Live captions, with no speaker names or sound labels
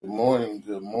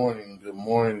good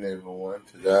morning, everyone.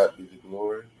 To God be the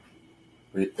glory.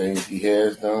 Great things He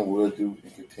has done, will do,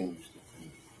 and continues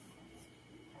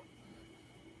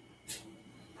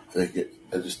to do.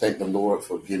 I just thank the Lord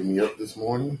for getting me up this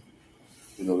morning.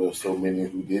 There's so many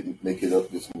who didn't make it up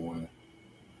this morning.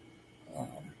 Um,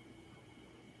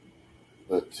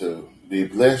 but to be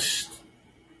blessed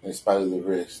in spite of the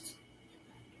rest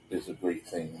is a great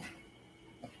thing.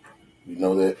 We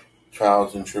know that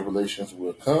trials and tribulations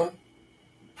will come,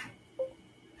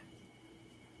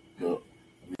 but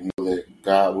we know that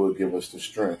God will give us the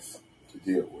strength to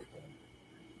deal with them.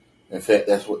 In fact,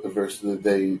 that's what the verse of the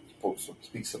day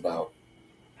speaks about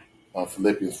on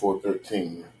Philippians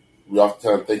 4:13. We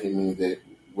oftentimes think it means that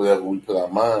whatever we put our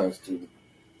minds to,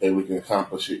 that we can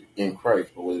accomplish it in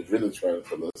Christ. But what it's really trying to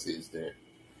tell us is that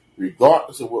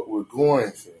regardless of what we're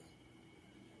going through,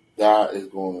 God is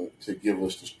going to give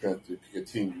us the strength to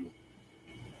continue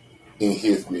in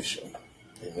His mission.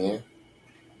 Amen.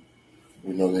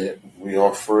 We know that we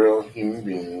are frail human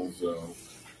beings. As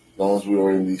long as we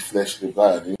are in these fleshly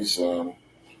bodies,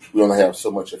 we only have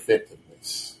so much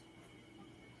effectiveness.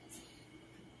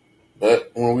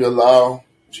 But when we allow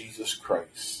Jesus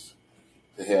Christ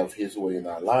to have His way in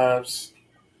our lives,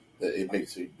 that it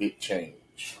makes a big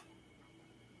change.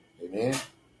 Amen.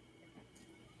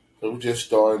 So we're just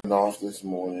starting off this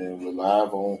morning. We're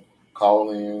live on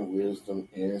Call In Wisdom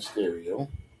in Stereo.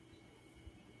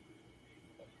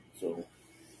 So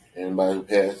anybody who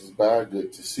passes by,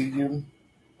 good to see you.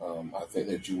 I think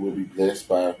that you will be blessed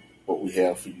by what we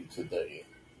have for you today.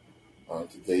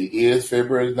 Today is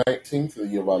February 19th, the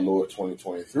year of our Lord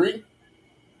 2023,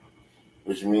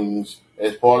 which means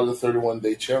as part of the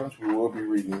 31-day challenge, we will be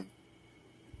reading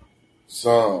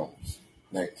Psalms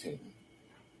 19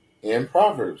 and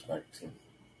Proverbs 19,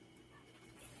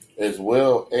 as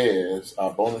well as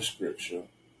our bonus scripture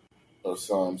of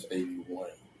Psalms 81.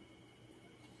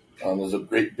 There's a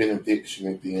great benediction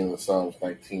at the end of Psalms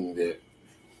 19 that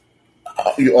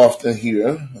you often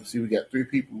hear. I see we got 3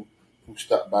 people who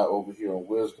stopped by over here on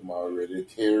Wisdom already.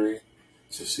 Terry,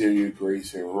 Cecilia,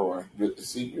 Grace, and Roy. Good to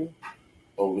see you.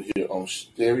 Over here on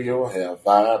Stereo, I have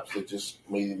Vibes that just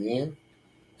made it in.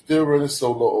 Still running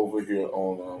solo over here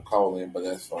on Call In, but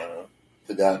that's fine.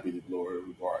 To God be the glory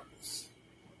regardless.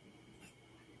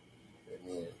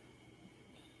 Amen.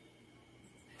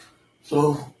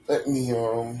 So let me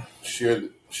share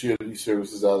these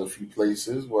services out a few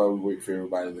places while we wait for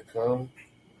everybody to come.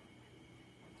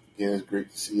 Again, it's great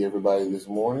to see everybody this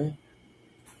morning.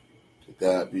 To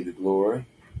God be the glory.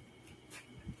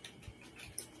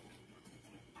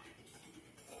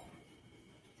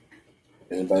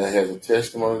 Anybody that has a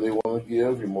testimony they want to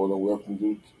give, you're more than welcome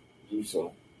to do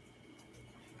so.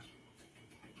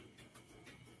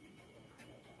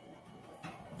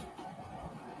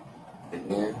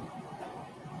 Amen.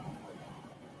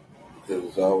 Because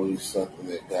it's always something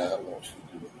that God wants to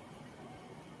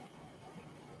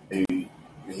do.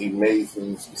 He made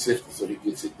things specifically so He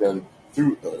gets it done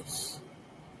through us.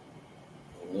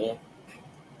 Amen.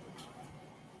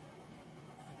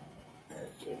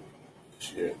 So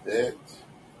share that.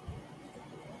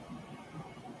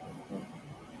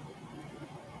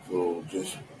 So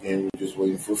we're just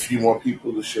waiting for a few more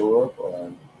people to show up.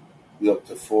 We're up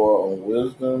to 4 on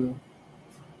Wisdom.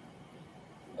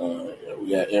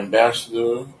 We got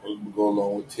Ambassador. We'll go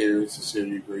along with Terry,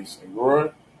 Cecilia, Grace, and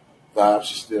Roy.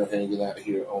 Vibes is still hanging out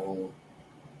here on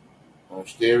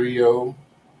Stereo.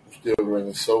 I'm still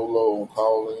running solo on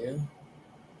Call In.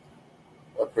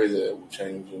 I pray that it will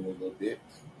change in a little bit.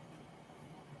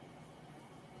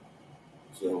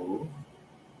 So,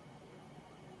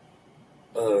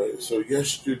 so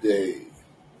yesterday,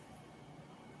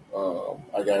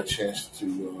 I got a chance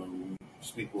to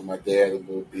speak with my dad a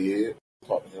little bit,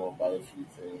 talk to him about a few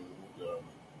things.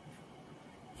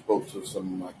 Spoke to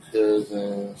some of my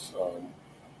cousins.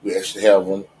 We actually have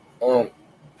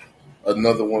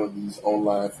another one of these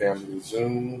online family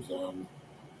Zooms.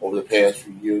 Over the past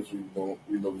few years,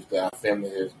 we noticed that our family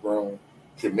has grown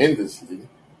tremendously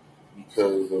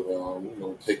because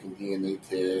of taking DNA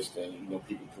tests and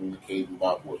people communicating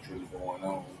about what's really going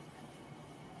on.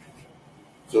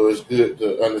 So it's good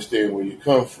to understand where you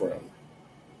come from.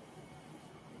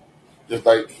 Just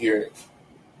like hearing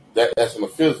that's in the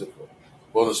physical.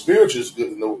 Well, the spiritual is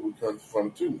good to know where we come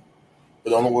from too.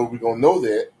 But the only way we're gonna know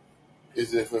that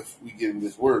is if we get in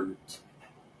this word.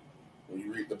 When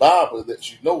you read the Bible, it lets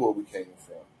you know where we came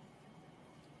from.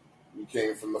 We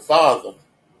came from the Father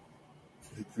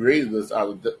who created us out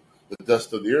of the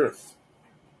dust of the earth.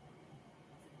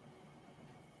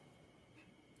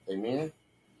 Amen.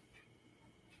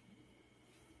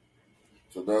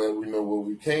 So now that we know where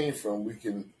we came from, we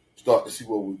can start to see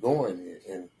where we're going in.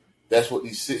 And that's what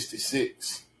these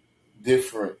 66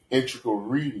 different integral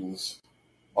readings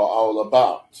are all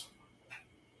about,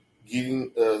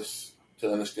 getting us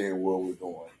to understand where we're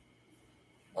going.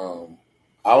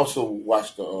 I also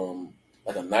watched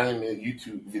like a 90-minute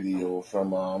YouTube video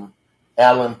from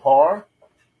Alan Parr.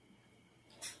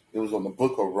 It was on the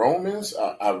Book of Romans.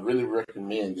 I really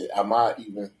recommend it. I might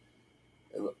even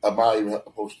have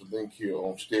to post a link here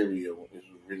on stereo. It's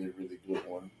a really, really good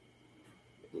one.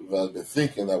 If I'd been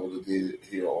thinking, I would have did it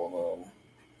here on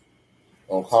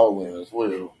call-in as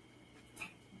well.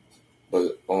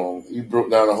 But he broke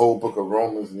down the whole Book of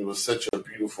Romans, and it was such a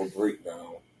beautiful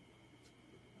breakdown.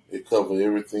 It covered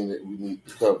everything that we need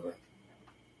to cover,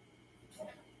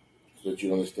 so that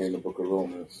you understand the Book of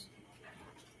Romans.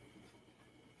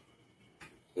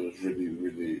 It was really,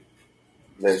 really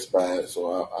blessed by it,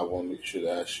 so I want to make sure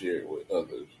that I share it with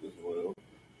others as well.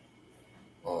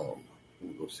 Let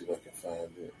me go see if I can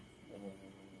find it.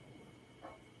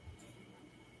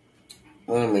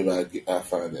 Maybe I'll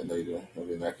find it later, and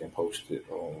then I can post it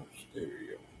on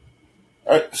stereo.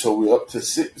 All right, so we're up to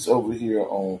 6 over here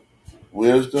on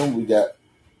Wisdom. We got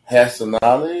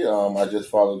Hassanali. I just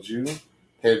followed you.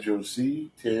 Pedro C.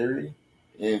 Terry,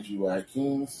 Angie Y.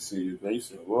 King, Cecilia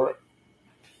Grace, and Roy.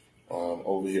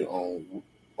 Over here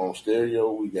on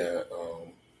stereo, we got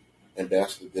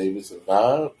Ambassador Davis and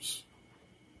Vibes.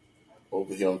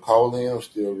 Over here on call-in, I'm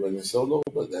still running solo,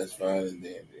 but that's fine and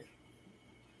dandy.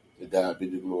 To God be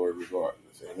the glory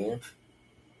regardless. Amen.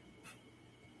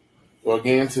 So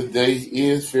again, today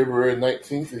is February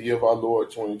 19th, the year of our Lord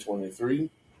 2023.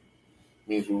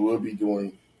 Means we will be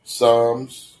doing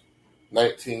Psalms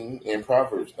 19 and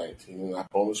Proverbs 19. And our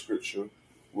bonus scripture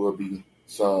will be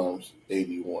Psalms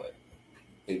 81.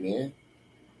 Amen.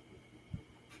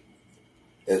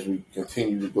 As we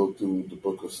continue to go through the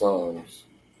book of Psalms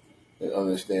and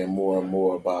understand more and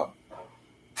more about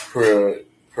prayer,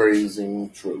 praising,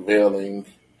 travailing.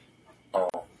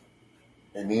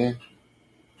 Amen.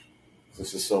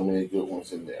 There's just so many good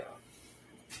ones in there.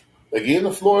 Again,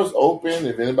 the floor is open.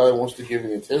 If anybody wants to give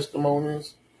any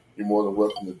testimonies, you're more than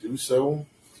welcome to do so.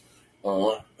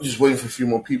 Just waiting for a few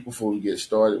more people before we get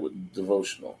started with the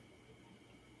devotional.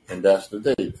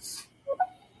 Ambassador Davis.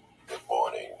 Good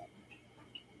morning,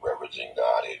 reverencing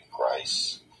God in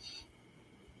Christ.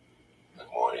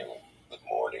 Good morning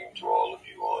to all of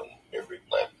you on every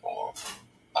platform.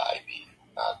 Ivy,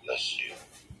 God bless you.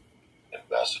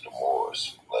 Ambassador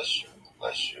Morris, bless you.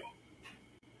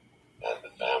 And the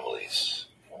families.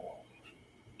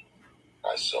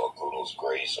 I saw Gudo's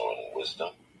Grace on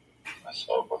Wisdom. I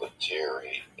saw Brother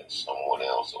Terry and someone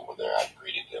else over there. I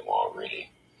greeted them already.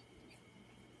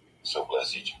 So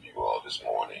bless each of you all this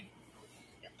morning.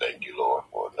 And thank you, Lord,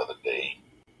 for another day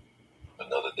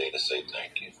to say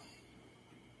thank you.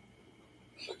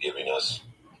 Forgiving us,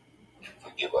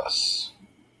 forgive us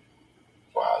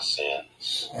for our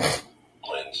sins,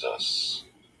 cleanse us,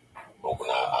 open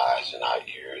our eyes and our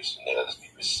ears, and let us be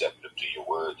receptive to your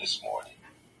word this morning.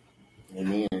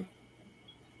 Amen.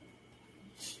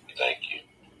 Thank you.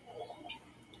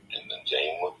 In the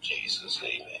name of Jesus,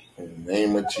 amen. In the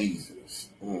name of Jesus.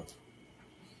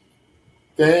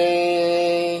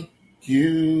 Thank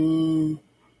you,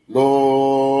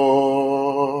 Lord.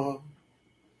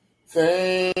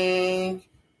 Thank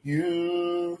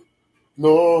you,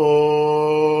 Lord.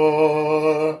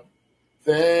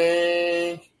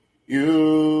 Thank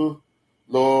you,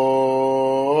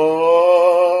 Lord.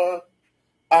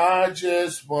 I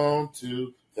just want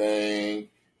to thank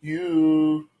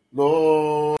you,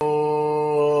 Lord.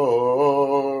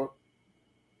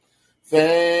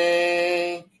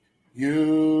 Thank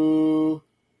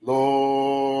you,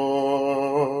 Lord.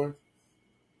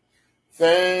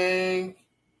 Thank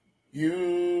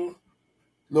you,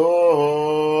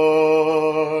 Lord.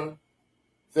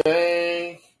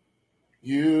 Thank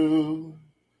you,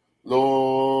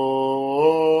 Lord.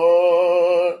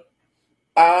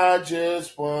 I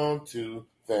just want to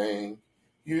thank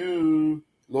you,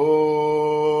 Lord.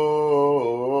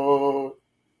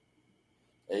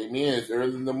 Amen. It's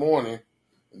early in the morning.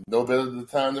 There's no better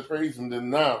time to praise him than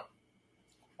now.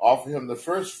 Offer him the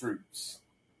first fruits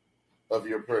of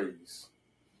your praise.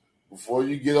 Before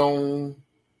you get on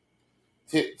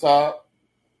TikTok,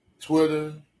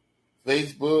 Twitter,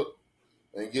 Facebook,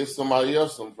 and give somebody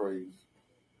else some praise.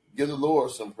 Give the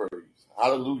Lord some praise.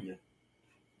 Hallelujah.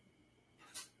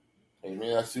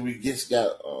 Amen. I see we just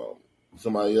got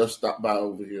somebody else stopped by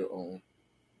over here on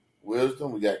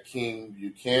Wisdom. We got King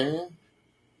Buchanan.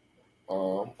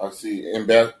 I see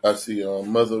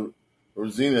Mother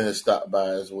Rosina has stopped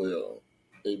by as well.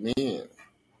 Amen.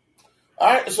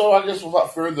 All right, so I guess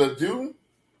without further ado,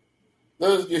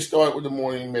 let us get started with the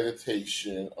morning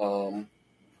meditation.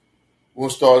 We're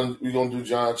gonna do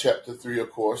John chapter 3, of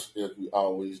course, as we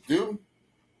always do.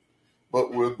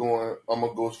 But I'm gonna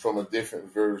go from a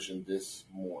different version this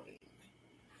morning.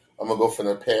 I'm gonna go from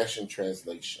the Passion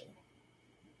Translation.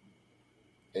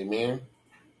 Amen.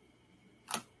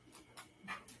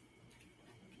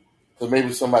 So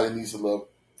maybe somebody needs a little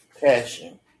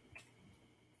passion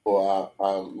for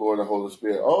our Lord and Holy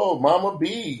Spirit. Oh, Mama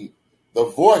B, the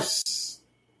voice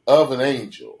of an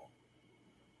angel.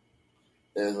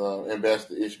 As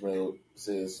Ambassador Ishmael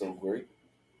says so great.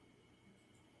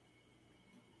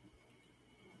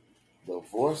 The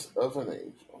voice of an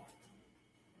angel.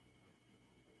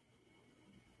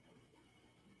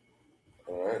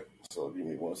 All right, so give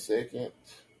me 1 second.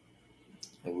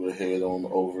 And we'll head on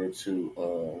over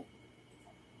to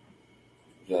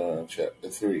John chapter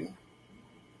 3.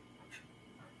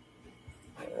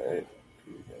 All right,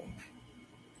 here we go.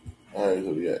 All right,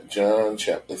 so we got John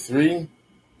chapter 3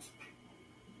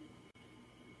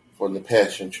 from the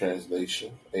Passion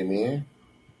Translation. Amen.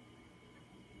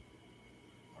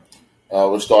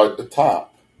 We'll start at the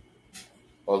top.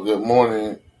 Good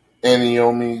morning,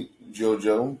 Aniomi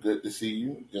Jojo. Good to see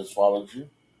you. Just followed you.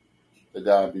 To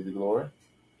God be the glory.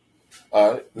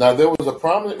 All right. Now, there was a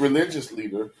prominent religious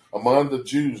leader among the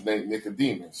Jews named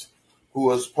Nicodemus, who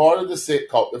was part of the sect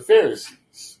called the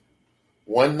Pharisees.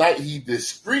 One night, he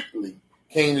discreetly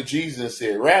came to Jesus and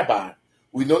said, Rabbi,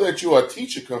 we know that you are a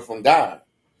teacher come from God,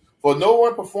 for no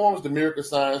one performs the miracle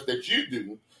signs that you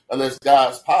do unless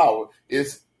God's power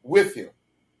is with him.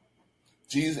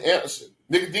 Jesus answered,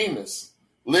 Nicodemus,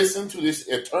 listen to this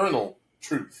eternal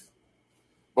truth.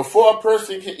 Before a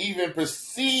person can even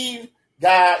perceive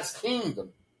God's kingdom,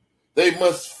 they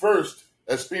must first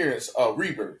experience a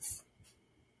rebirth.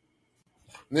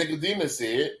 Nicodemus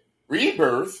said,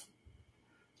 rebirth?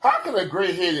 How can a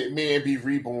gray-headed man be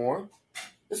reborn?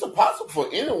 It's impossible for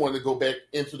anyone to go back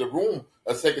into the room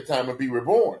a second time and be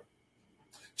reborn.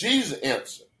 Jesus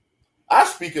answered, I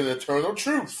speak an eternal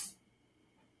truth.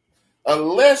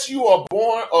 Unless you are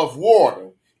born of water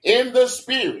in the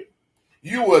Spirit,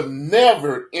 you will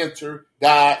never enter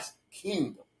God's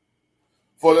kingdom.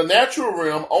 For the natural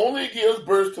realm only gives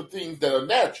birth to things that are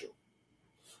natural,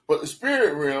 but the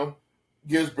spirit realm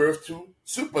gives birth to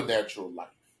supernatural life.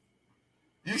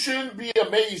 You shouldn't be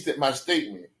amazed at my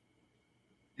statement.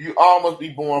 You all must be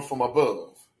born from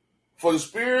above. For the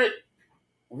spirit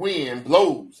wind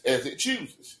blows as it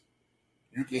chooses.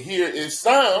 You can hear its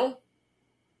sound,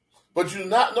 but you do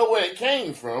not know where it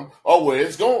came from or where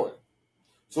it's going.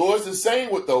 So it's the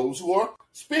same with those who are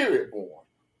spirit born.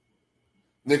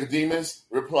 Nicodemus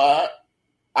replied,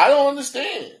 I don't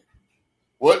understand.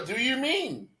 What do you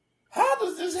mean? How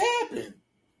does this happen?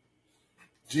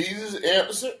 Jesus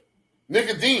answered,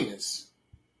 Nicodemus,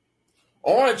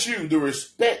 aren't you the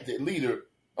respected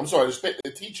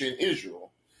teacher in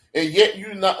Israel, and yet you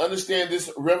do not understand this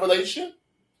revelation?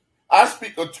 I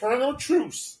speak eternal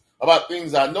truths about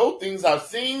things I know, things I've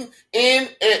seen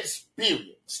and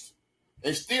experienced,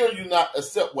 and still you not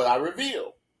accept what I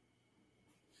reveal.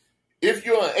 If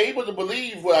you're unable to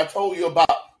believe what I told you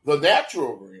about the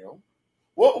natural realm,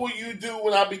 what will you do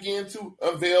when I begin to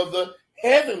unveil the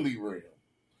heavenly realm?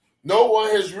 No one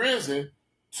has risen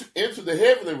into the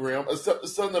heavenly realm except the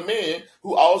Son of Man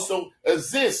who also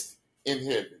exists in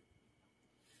heaven.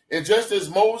 And just as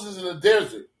Moses in the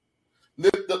desert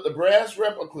lifted up the brass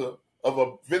replica of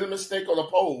a venomous snake on a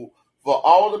pole for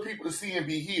all the people to see and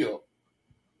be healed,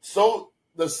 so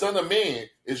the Son of Man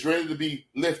is ready to be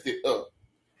lifted up,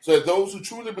 so that those who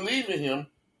truly believe in him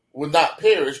will not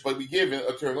perish but be given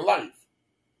eternal life.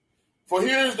 For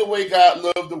here is the way God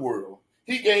loved the world.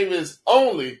 He gave his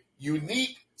only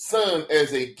unique Son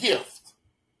as a gift.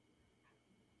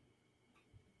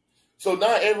 So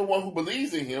not everyone who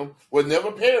believes in him will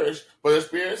never perish but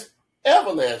experience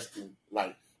everlasting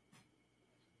life.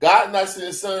 God not sent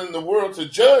his Son in the world to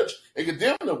judge and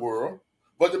condemn the world,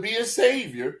 but to be a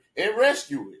Savior and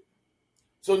rescue it.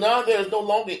 So now there is no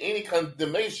longer any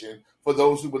condemnation for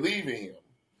those who believe in him.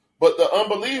 But the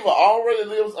unbeliever already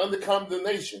lives under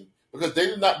condemnation because they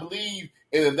do not believe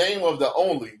in the name of the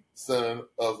only Son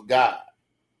of God.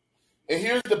 And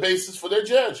here's the basis for their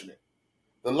judgment.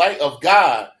 The light of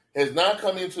God has not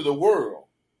come into the world,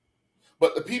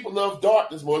 but the people love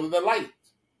darkness more than the light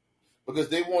because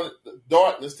they want the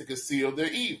darkness to conceal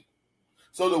their evil.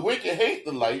 So the wicked hate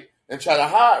the light and try to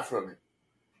hide from it,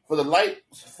 for the light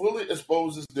fully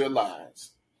exposes their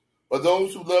lies. But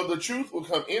those who love the truth will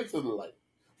come into the light,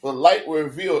 for the light will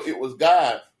reveal it was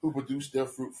God who produced their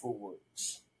fruitful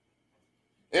works.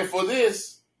 And for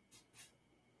this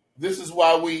is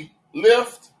why we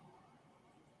lift,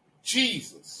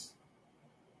 Jesus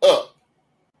up.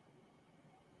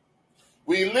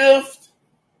 We lift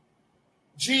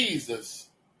Jesus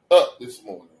up this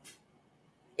morning.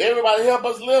 Everybody help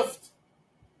us lift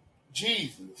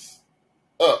Jesus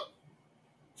up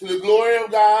to the glory of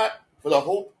God for the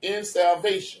hope and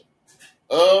salvation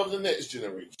of the next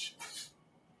generations.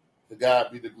 To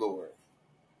God be the glory.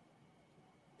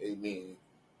 Amen.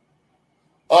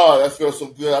 Oh, that feels so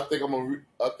good. I think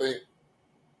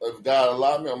if God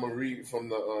allow me, I'm gonna read from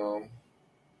the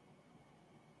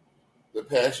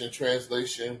Passion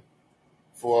Translation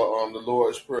for the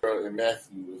Lord's Prayer in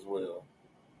Matthew as well.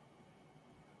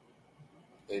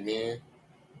 Amen.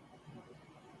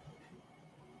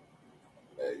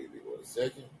 Hey, give me 1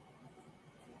 second.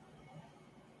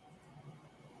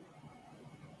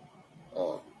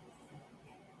 All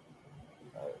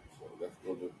right, so let's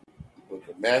go to the book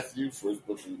of Matthew, first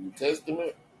book of the New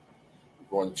Testament.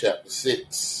 We're going to chapter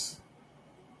 6.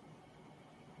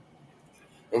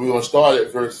 And we're going to start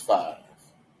at verse 5.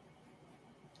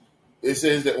 It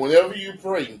says that whenever you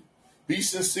pray, be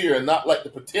sincere and not like the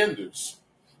pretenders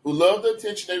who love the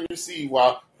attention they receive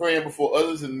while praying before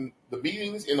others in the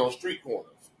meetings and on street corners.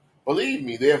 Believe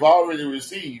me, they have already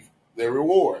received their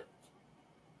reward.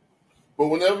 But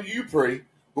whenever you pray,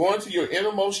 go into your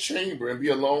innermost chamber and be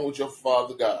alone with your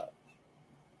Father God,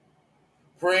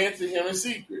 praying to Him in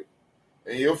secret.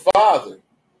 And your Father,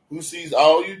 who sees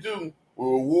all you do,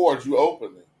 will reward you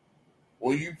openly.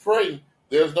 When you pray,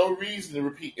 there's no reason to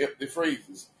repeat empty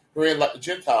phrases, praying like the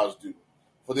Gentiles do,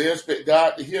 for they expect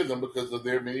God to hear them because of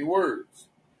their many words.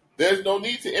 There's no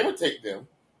need to imitate them,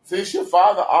 since your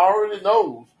Father already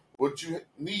knows what you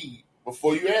need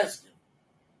before you ask Him.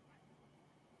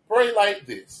 Pray like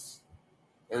this,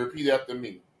 and repeat after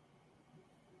me.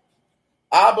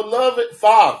 Our beloved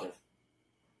Father,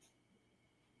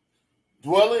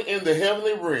 dwelling in the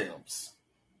heavenly realms,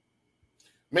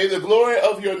 may the glory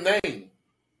of your name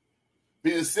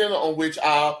be the center on which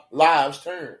our lives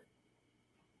turn.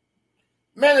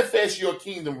 Manifest your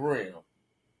kingdom realm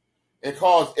and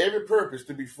cause every purpose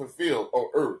to be fulfilled on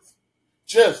earth,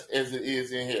 just as it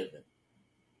is in heaven.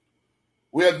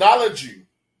 We acknowledge you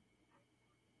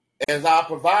as our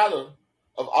provider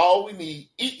of all we need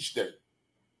each day.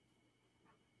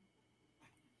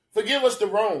 Forgive us the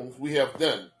wrongs we have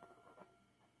done,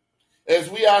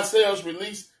 as we ourselves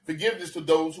release forgiveness to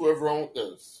those who have wronged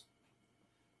us.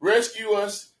 Rescue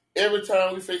us every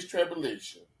time we face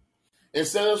tribulation, and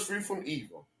set us free from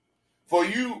evil. For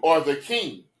you are the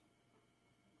King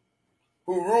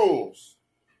who rules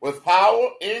with power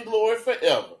and glory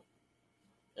forever.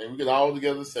 And we can all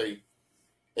together say,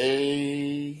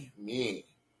 Amen.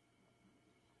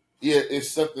 Yeah,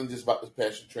 it's something just about this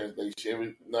Passion Translation.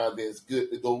 Every now and then it's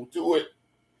good to go to it.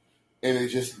 And it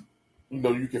just, you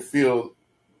can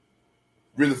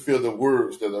really feel the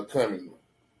words that are coming.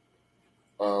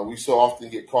 We so often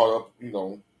get caught up,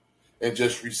 in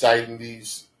just reciting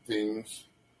these things,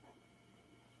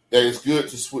 that it's good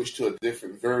to switch to a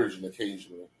different version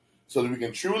occasionally so that we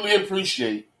can truly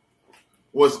appreciate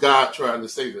what's God trying to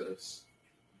say to us.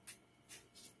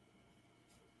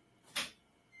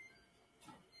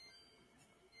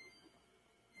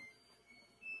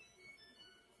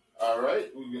 All right,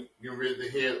 we're getting ready to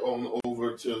head on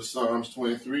over to Psalms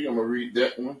 23. I'm going to read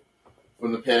that one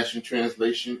from the Passion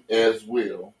Translation as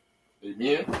well.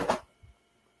 Amen.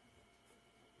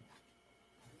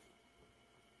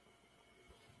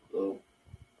 So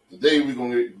today we're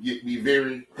going to be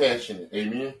very passionate.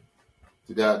 Amen.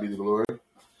 To God be the glory.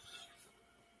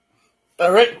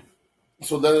 All right.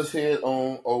 So let us head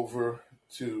on over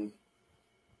to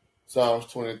Psalms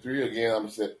 23. Again, I'm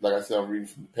reading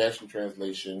from the Passion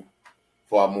Translation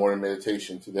for our morning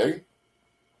meditation today.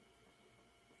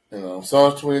 And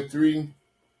Psalms 23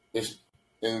 is,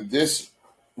 in this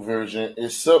version,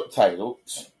 is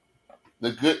subtitled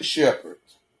 "The Good Shepherd."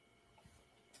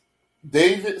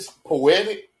 David's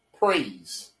poetic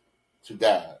praise to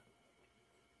God.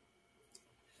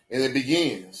 And it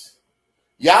begins,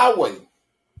 Yahweh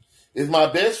is my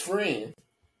best friend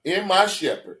and my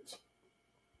shepherd.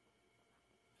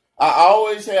 I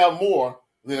always have more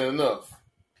than enough.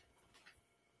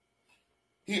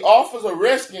 He offers a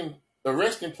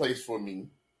resting place for me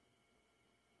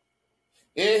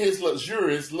in his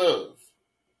luxurious love.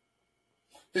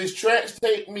 His tracks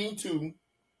take me to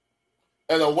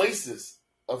an oasis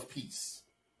of peace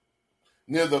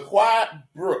near the quiet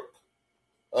brook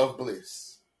of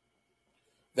bliss.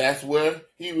 That's where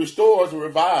he restores and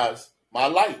revives my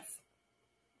life.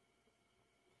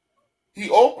 He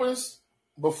opens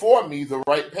before me the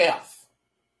right path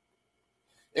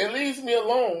and leads me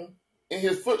along in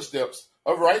his footsteps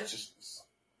of righteousness,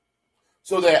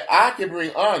 so that I can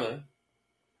bring honor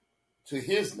to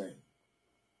his name.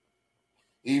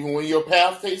 Even when your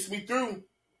path takes me through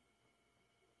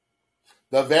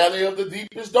the valley of the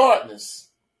deepest darkness,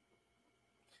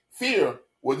 fear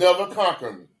will never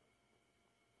conquer me,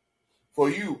 for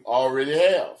you already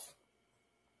have.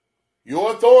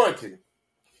 Your authority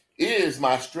is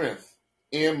my strength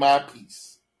and my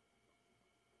peace.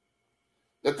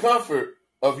 The comfort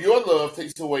of your love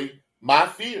takes away my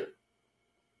fear.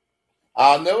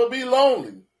 I'll never be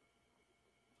lonely,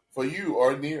 for you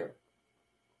are near.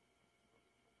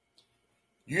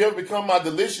 You have become my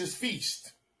delicious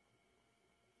feast,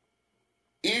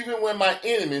 even when my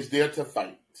enemies dare to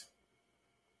fight.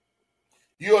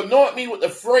 You anoint me with the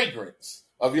fragrance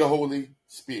of your Holy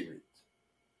Spirit.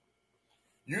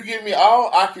 You give me all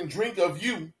I can drink of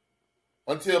you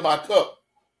until my cup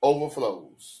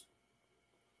overflows.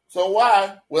 So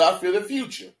why would I fear the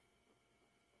future?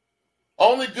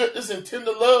 Only goodness and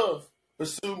tender love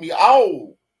pursue me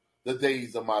all the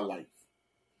days of my life.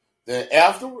 Then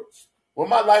afterwards, when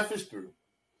my life is through,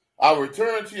 I'll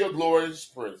return to your glorious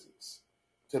presence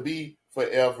to be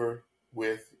forever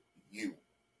with you.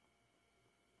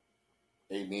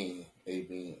 Amen.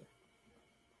 Amen.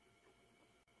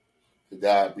 To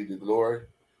God be the glory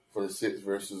for the 6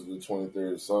 verses of the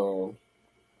 23rd Psalm.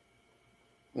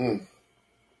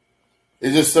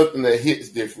 It's just something that hits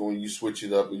different when you switch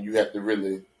it up, and you have to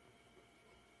really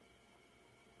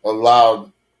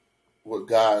allow what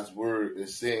God's word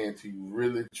is saying to you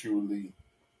really, truly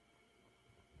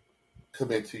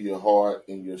come into your heart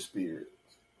and your spirit.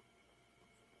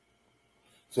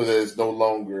 So that it's no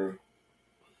longer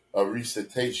a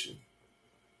recitation,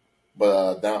 but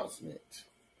an announcement.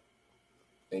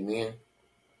 Amen.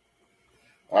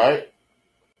 All right.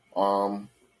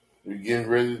 We're getting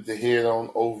ready to head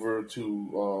on over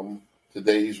to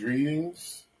today's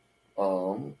readings.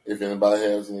 If anybody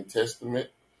has any testimonies,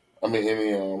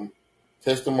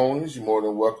 you're more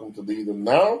than welcome to leave them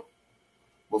now.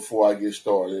 Before I get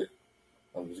started,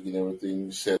 I'm just getting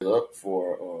everything set up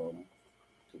for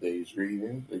today's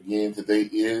reading. Again, today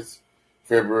is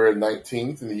February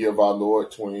 19th in the year of our Lord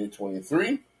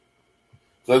 2023.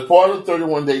 So as part of the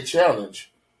 31-day challenge,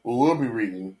 we will be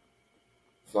reading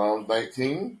Psalms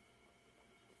 19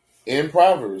 and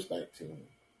Proverbs 19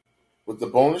 with the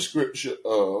bonus scripture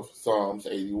of Psalms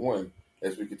 81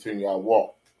 as we continue our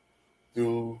walk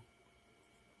through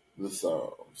the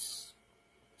Psalms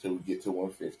till we get to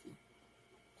 150.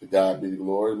 To God be the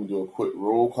glory. We'll do a quick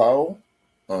roll call.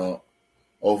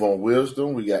 Over on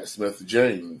Wisdom, we got Smith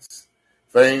James,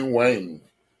 Fane Wayne,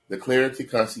 The Clarity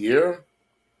Concierge,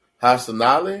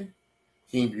 Hassanali,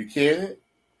 King Buchanan,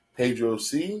 Pedro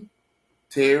C.,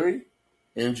 Terry,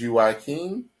 NGY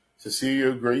King,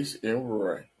 Cecilia Grace, and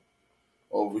Roy.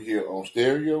 Over here on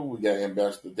Stereo, we got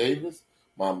Ambassador Davis,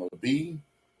 Mama B,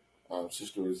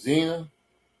 Sister Rosina,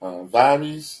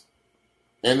 Vibes,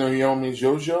 Naomi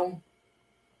Jojo,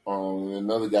 and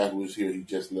another guy who was here, he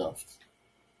just left.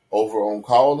 Over on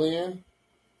Call In,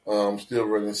 still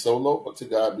running solo, but to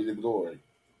God be the glory.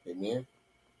 Amen.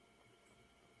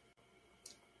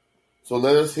 So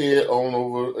let us head on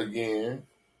over again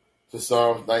to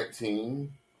Psalms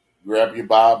 19. Grab your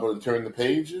Bible and turn the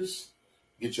pages.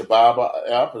 Get your Bible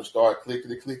app and start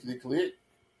clickety. If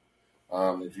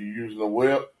you're using a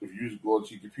web, if you go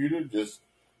to your computer, just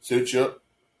search up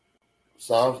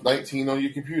Psalms 19 on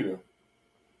your computer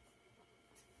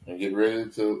and get ready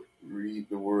to read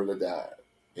the Word of God.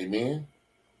 Amen.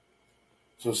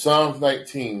 So Psalms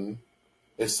 19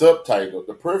 is subtitled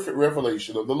The Perfect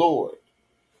Revelation of the Lord.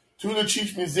 To the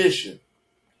chief musician,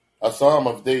 a psalm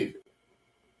of David.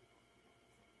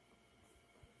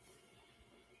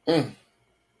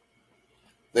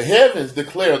 The heavens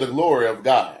declare the glory of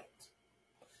God,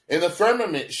 and the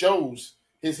firmament shows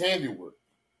his handiwork.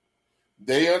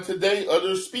 Day unto day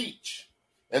utters speech,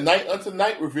 and night unto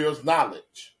night reveals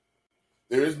knowledge.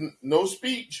 There is no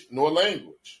speech nor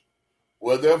language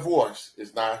where their voice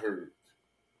is not heard.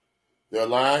 Their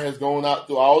line has gone out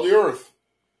through all the earth,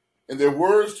 and their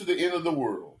words to the end of the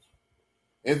world.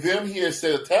 In them he has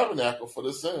set a tabernacle for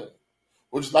the sun,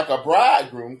 which is like a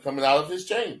bridegroom coming out of his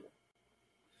chamber.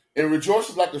 It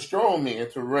rejoices like a strong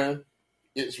man to run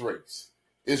its race.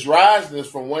 Its rising is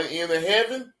from one end of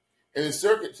heaven, and its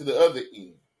circuit to the other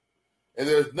end. And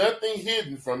there is nothing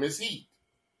hidden from its heat.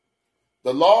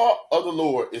 The law of the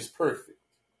Lord is perfect,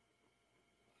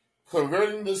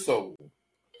 converting the soul.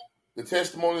 The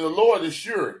testimony of the Lord is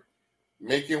sure,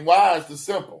 making wise the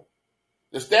simple.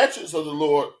 The statutes of the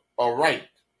Lord are right,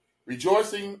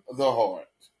 rejoicing the heart.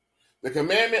 The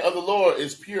commandment of the Lord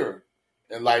is pure,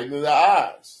 enlightening the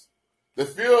eyes. The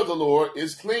fear of the Lord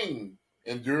is clean,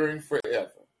 enduring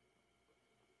forever.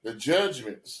 The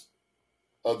judgments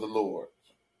of the Lord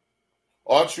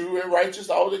are true and righteous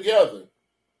altogether.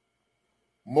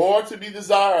 More to be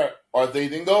desired are they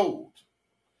than gold.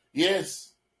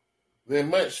 Yes, than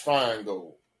much fine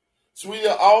gold.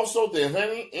 Sweeter also than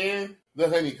honey and the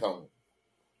honeycomb.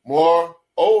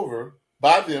 Moreover,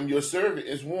 by them your servant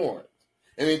is warned,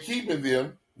 and in keeping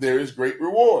them there is great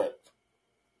reward.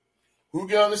 Who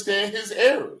can understand his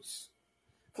errors?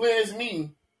 Cleanse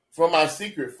me from my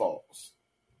secret faults.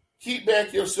 Keep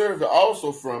back your servant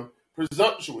also from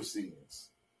presumptuous sins.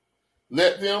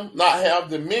 Let them not have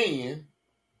dominion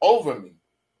over me.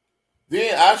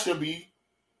 Then I shall be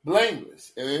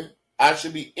blameless, and I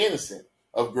shall be innocent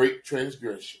of great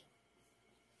transgression.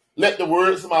 Let the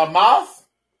words of my mouth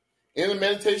and the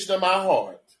meditation of my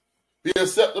heart be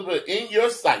acceptable in your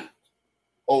sight,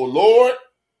 O Lord,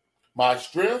 my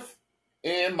strength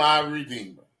and my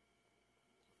redeemer.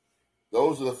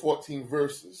 Those are the 14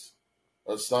 verses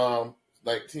of Psalm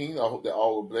 19. I hope that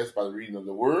all were blessed by the reading of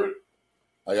the word.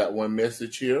 I got one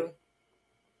message here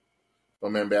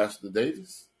from Ambassador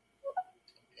Davis.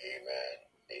 Amen.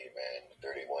 Amen. The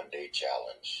 31-day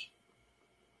challenge.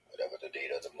 Whatever the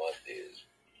date of the month is,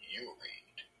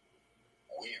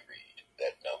 we read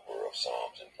that number of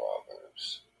Psalms and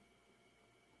Proverbs.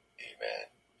 Amen.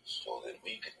 So that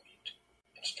we can meet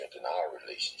and strengthen our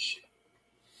relationship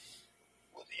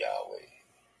with Yahweh,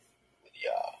 with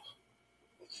Yah,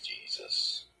 with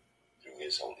Jesus, through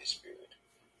his Holy Spirit.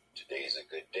 Today is a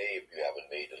good day if you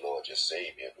haven't made the Lord your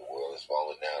Savior. The world is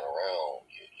falling down around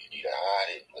you. You need a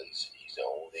hiding place. He's the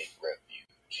only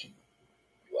refuge.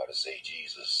 You ought to say,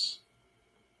 Jesus,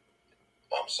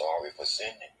 I'm sorry for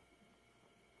sinning.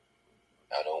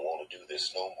 I don't want to do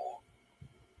this no more.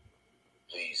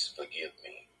 Please forgive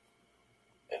me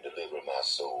and deliver my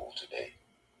soul today,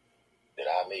 that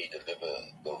I may deliver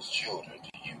those children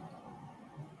to you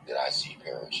that I see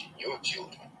perishing, your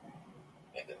children,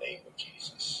 in the name of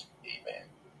Jesus. Amen.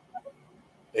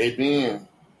 Amen.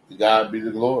 To God be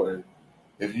the glory.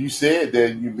 If you said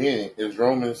that, you meant it. As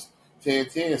Romans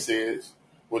 10:10 says,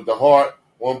 with the heart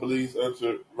one believes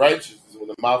unto righteousness, with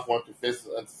the mouth one confesses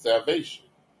unto salvation.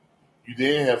 You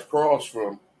then have crossed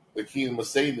from the kingdom of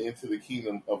Satan into the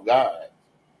kingdom of God.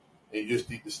 And you just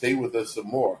need to stay with us some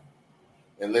more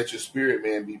and let your spirit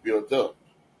man be built up.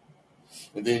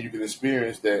 And then you can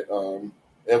experience that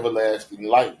everlasting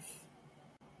life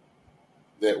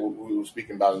that we were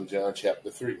speaking about in John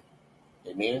chapter 3.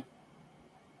 Amen.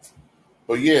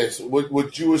 But yes,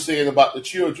 what you were saying about the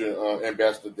children,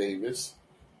 Ambassador Davis,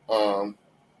 I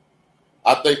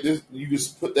think this you can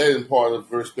put that in part of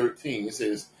verse 13. It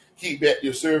says, "Keep back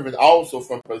your servant also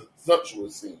from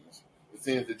presumptuous sins, the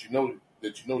sins that you know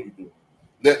you do.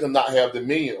 Let them not have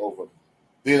dominion over me.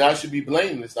 Then I should be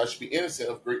blameless. I should be innocent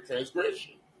of great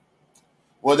transgression."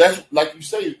 Well, that's like you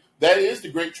say. That is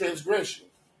the great transgression.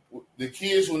 The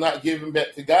kids were not given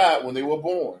back to God when they were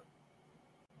born,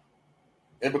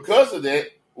 and because of that,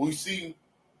 we see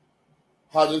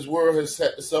how this world has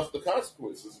had to suffer the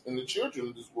consequences, and the children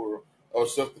of this world are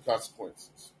suffer the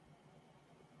consequences.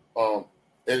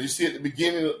 As you see at the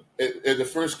beginning, at the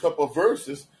first couple of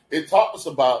verses, it talks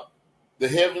about the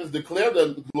heavens declare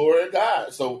the glory of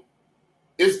God. So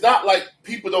it's not like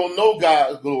people don't know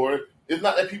God's glory. It's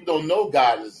not that people don't know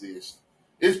God exists.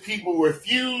 It's people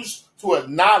refuse to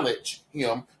acknowledge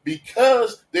him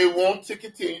because they want to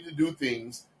continue to do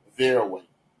things their way.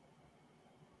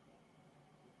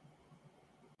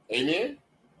 Amen?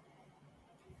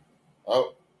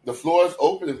 The floor is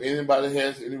open. If anybody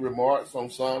has any remarks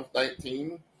on Psalm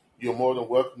 19, you're more than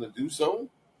welcome to do so.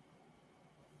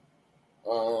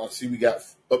 I see we got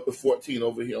up to 14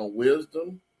 over here on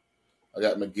wisdom. I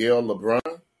got Miguel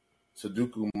LeBron,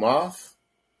 Sudoku Moth,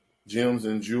 Gems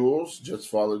and Jewels, just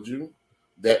followed you.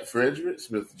 Dat Frederick,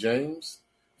 Smith James,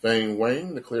 Fang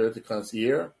Wayne, the Clarity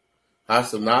Concierge,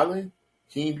 Hassanali,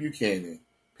 King Buchanan,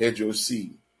 Pedro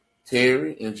C.,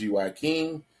 Terry, N.G.Y.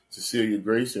 King, Cecilia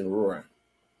Grace, and Roy.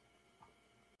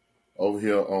 Over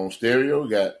here on stereo, we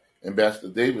got Ambassador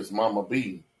Davis, Mama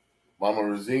B, Mama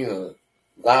Rosina,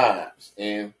 Vibes,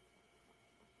 and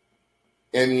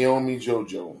Naomi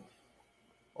JoJo.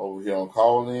 Over here on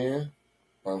call in,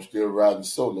 I'm still riding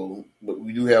solo, but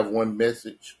we do have one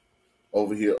message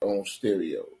over here on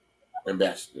stereo.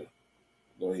 Ambassador,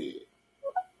 go ahead.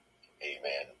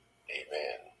 Amen.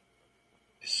 Amen.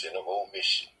 The sin of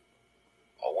omission.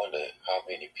 I wonder how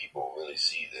many people really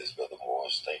see this, Brother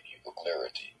Morris. Thank you for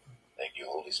clarity. Thank you,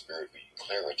 Holy Spirit, for your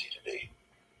clarity today.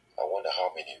 I wonder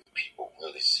how many people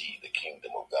really see the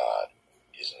kingdom of God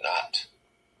is not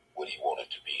what he wanted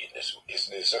to be in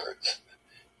this earth.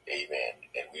 Amen.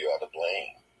 And we are to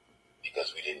blame.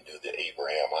 because we didn't do the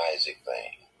Abraham Isaac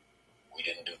thing. We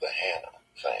didn't do the Hannah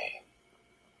thing.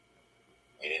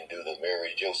 We didn't do the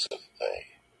Mary Joseph thing.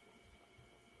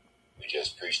 We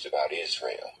just preached about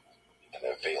Israel and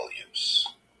their failures.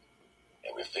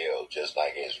 And we failed just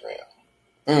like Israel.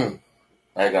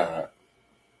 My God.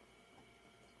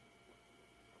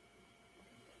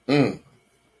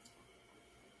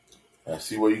 I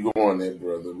see where you're going there,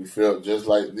 brother. We felt just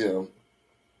like them.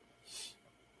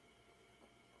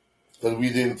 Because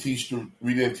we didn't teach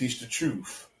the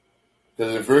truth.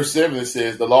 Because in verse 7 it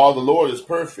says, the law of the Lord is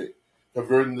perfect,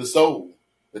 converting the soul.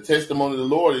 The testimony of the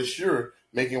Lord is sure,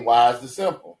 making wise the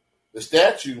simple. The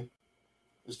statutes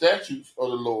of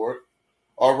the Lord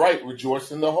are right,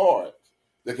 rejoicing the heart.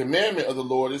 The commandment of the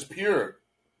Lord is pure,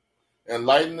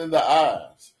 enlightening the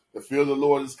eyes. The fear of the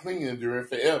Lord is clean, enduring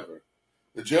forever.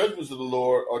 The judgments of the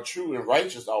Lord are true and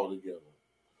righteous altogether.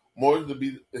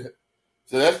 So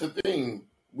that's the thing.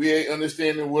 We ain't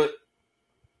understanding what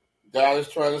God is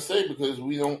trying to say because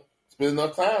we don't spend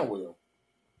enough time with him.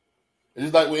 It's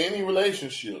just like with any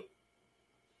relationship.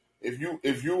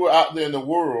 If you were out there in the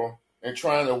world and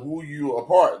trying to woo you a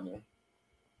partner,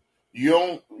 you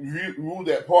don't woo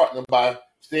that partner by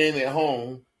staying at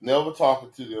home, never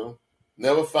talking to them,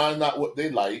 never finding out what they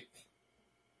like.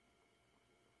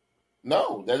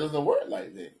 No, that doesn't work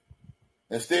like that.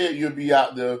 Instead, you'll be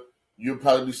out there, you'll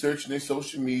probably be searching their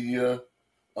social media,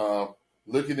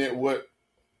 looking at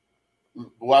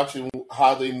watching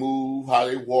how they move, how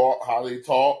they walk, how they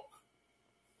talk,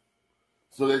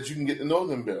 so that you can get to know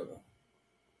them better.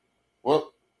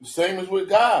 Well, the same as with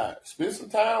God. Spend some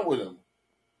time with him.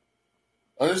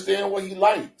 Understand what he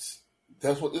likes.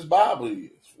 That's what this Bible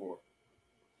is for.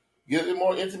 Get a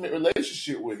more intimate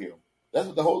relationship with him. That's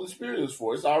what the Holy Spirit is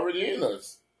for. It's already in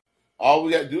us. All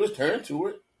we got to do is turn to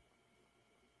it.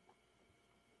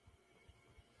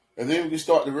 And then we can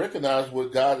start to recognize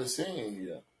what God is saying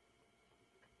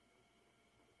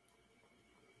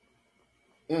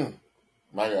here.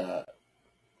 My God.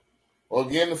 Well,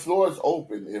 again, the floor is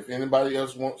open. If anybody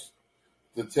else wants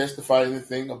to testify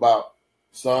anything about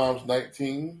Psalms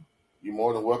 19, you're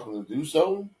more than welcome to do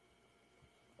so.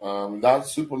 Not a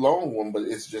super long one, but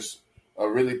it's just a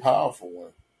really powerful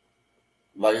one.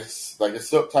 Like a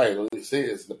subtitle, it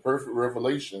says the perfect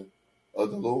revelation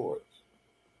of the Lord.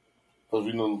 Because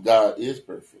we know God is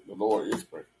perfect. The Lord is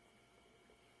perfect.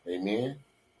 Amen.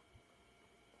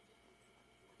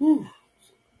 Whew.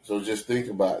 So just think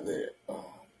about that.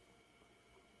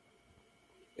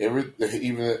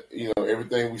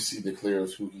 Everything we see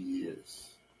declares who he is.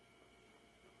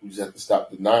 We just have to stop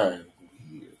denying who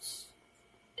he is.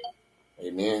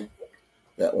 Amen.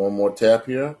 Got one more tap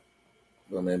here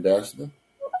from Ambassador.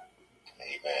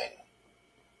 Amen.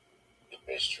 The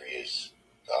mystery is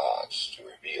God's to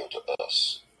reveal to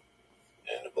us.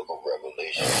 In the book of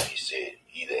Revelation, he said,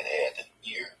 he that hath an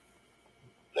ear,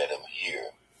 let him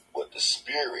hear what the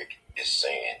Spirit is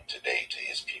saying today to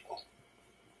his people.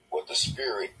 What the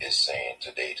Spirit is saying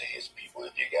today to his people.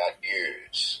 If you got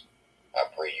ears, I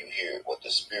pray you hear what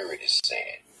the Spirit is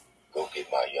saying. Go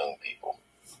get my young people.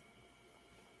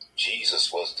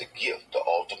 Jesus was the gift, the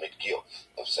ultimate gift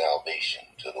of salvation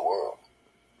to the world.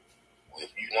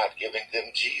 If you're not giving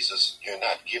them Jesus, you're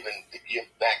not giving the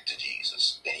gift back to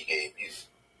Jesus that he gave you.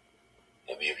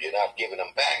 And if you're not giving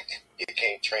them back, you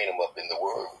can't train them up in the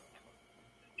world.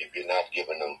 If you're not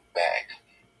giving them back,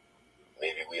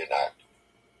 maybe we are not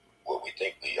what we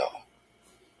think we are.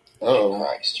 In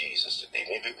Christ Jesus today.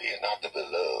 Maybe we are not the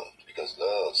beloved, because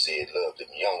love said love them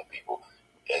young people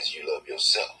as you love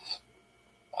yourself.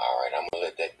 All right, I'm going to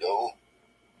let that go.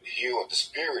 Hear what the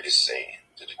Spirit is saying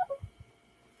to the...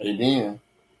 Amen.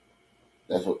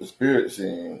 That's what the Spirit's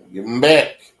saying. Give them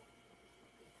back.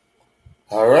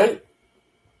 All right.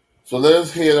 So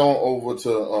let's head on over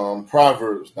to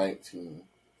Proverbs 19.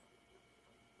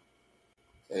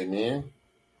 Amen.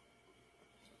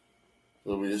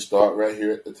 So we just start right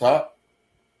here at the top.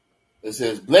 It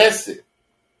says, blessed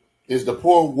is the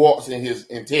poor who walks in his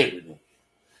integrity,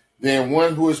 than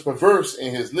one who is perverse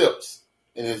in his lips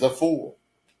and is a fool.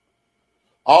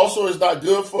 Also, it's not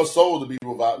good for a soul to be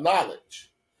without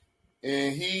knowledge,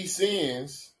 and he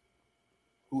sins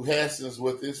who hastens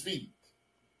with his feet.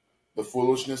 The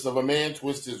foolishness of a man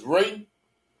twists his way,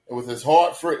 and with his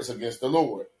heart frets against the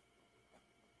Lord.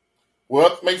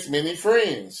 Wealth makes many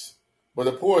friends, but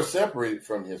the poor is separated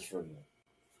from his friend.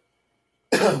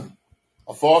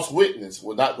 A false witness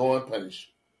will not go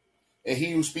unpunished, and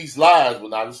he who speaks lies will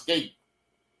not escape.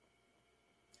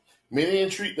 Many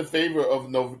entreat the favor of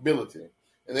nobility,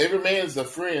 and every man is a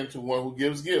friend to one who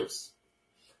gives gifts.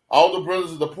 All the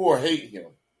brothers of the poor hate him.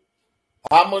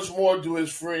 How much more do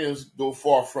his friends go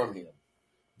far from him?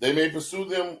 They may pursue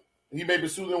them, he may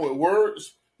pursue them with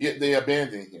words, yet they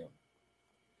abandon him.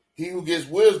 He who gets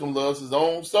wisdom loves his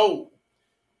own soul.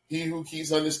 He who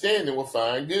keeps understanding will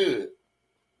find good.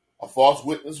 A false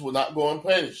witness will not go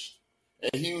unpunished,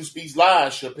 and he who speaks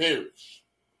lies shall perish.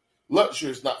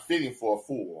 Luxury is not fitting for a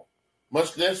fool,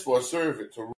 much less for a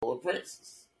servant to rule a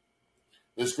princess.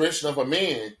 The discretion of a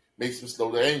man makes him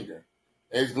slow to anger,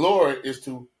 and his glory is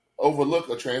to overlook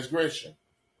a transgression.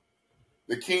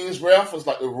 The king's wrath is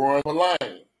like the roaring of a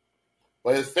lion,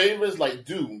 but his favor is like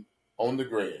dew on the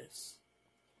grass.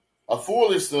 A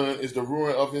foolish son is the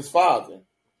ruin of his father,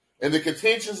 and the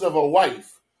contentions of a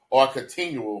wife are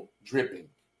continual dripping.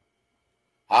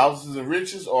 Houses and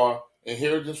riches are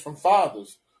inheritance from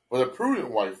fathers, but a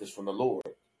prudent wife is from the Lord.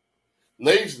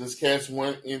 Laziness casts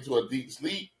one into a deep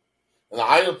sleep, and an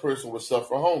idle person will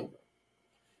suffer hunger.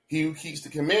 He who keeps the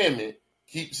commandment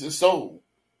keeps his soul,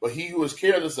 but he who is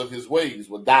careless of his ways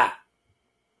will die.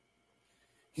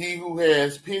 He who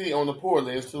has pity on the poor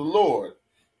lends to the Lord,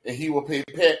 and he will pay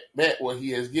back what he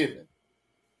has given.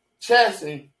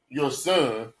 Chasten your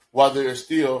son while there is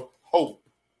still hope,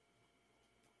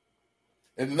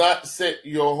 and do not set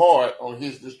your heart on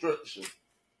his destruction.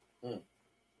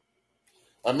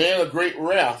 A man of great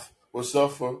wrath will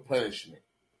suffer punishment,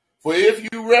 for if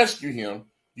you rescue him,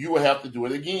 you will have to do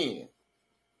it again.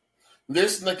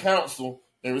 Listen to counsel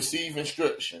and receive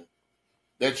instruction,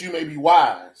 that you may be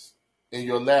wise in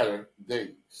your latter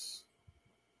days.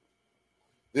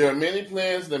 There are many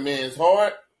plans in a man's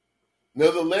heart,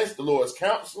 nevertheless the Lord's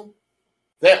counsel,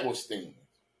 that will stand.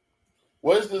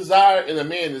 What is desired in a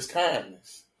man is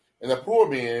kindness, and a poor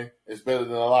man is better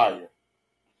than a liar.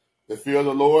 The fear of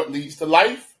the Lord leads to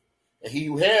life, and he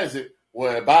who has it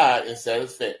will abide in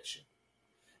satisfaction.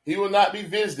 He will not be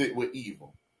visited with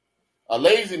evil. A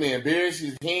lazy man buries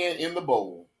his hand in the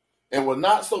bowl, and will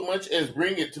not so much as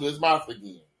bring it to his mouth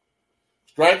again.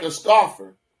 Strike a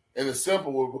scoffer, and the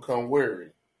simple will become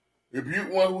weary.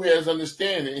 Rebuke one who has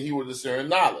understanding, and he will discern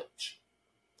knowledge.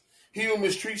 He who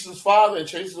mistreats his father and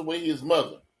chases away his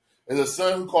mother is a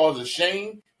son who causes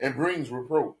shame and brings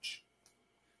reproach.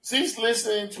 Cease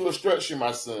listening to instruction,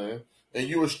 my son, and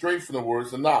you will stray from the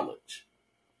words of knowledge.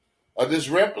 A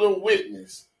disreputable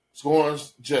witness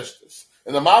scorns justice,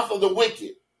 and the mouth of the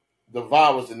wicked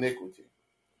devours iniquity.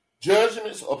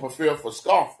 Judgments are prepared for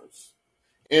scoffers,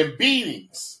 and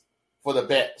beatings for the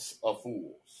backs of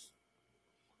fools.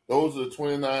 Those are the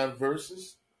 29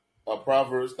 verses of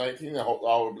Proverbs 19. I hope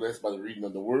all were blessed by the reading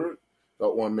of the word.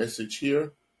 Got one message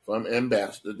here from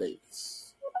Ambassador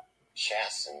Davis.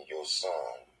 Chasten your son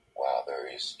while there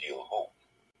is still hope,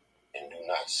 and do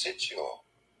not set your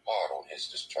heart on his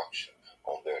destruction,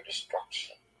 on their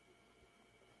destruction.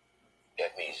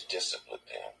 That means discipline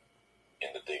them in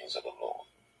the things of the Lord.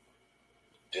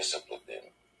 Discipline them.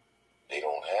 They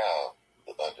don't have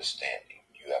the understanding.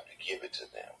 You have to give it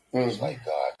to them. Mm-hmm. It's like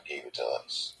God gave it to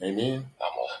us. Amen.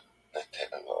 I'm going to let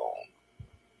that alone.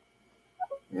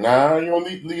 Nah, you don't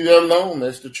need to leave that alone.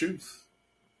 That's the truth.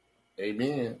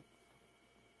 Amen.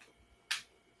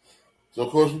 So,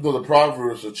 of course, we know the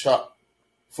Proverbs are chock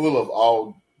full of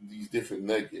all these different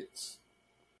nuggets.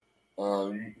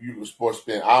 You can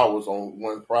spend hours on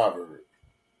one proverb.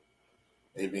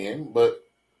 Amen. But,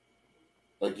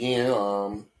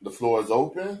 again, the floor is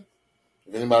open.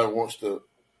 If anybody wants to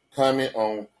comment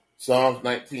on Psalms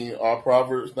 19 or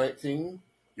Proverbs 19,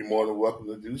 you're more than welcome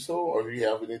to do so, or if you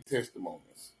have any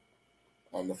testimonies.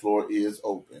 The floor is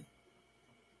open.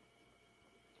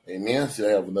 Amen. So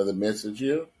I have another message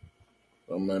here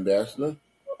from my ambassador.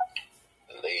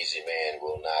 The lazy man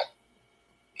will not,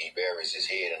 he buries his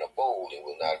head in a bowl and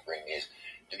will not bring his,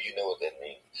 do you know what that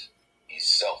means? He's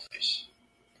selfish.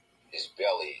 His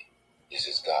belly is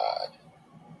his God.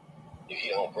 If he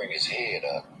don't bring his head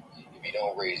up, if he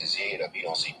don't raise his head up, he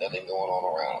don't see nothing going on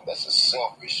around him. That's a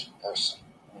selfish person.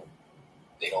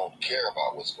 They don't care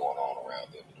about what's going on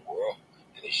around them in the world,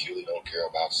 and they surely don't care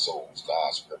about souls,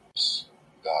 God's purpose.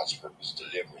 God's purpose,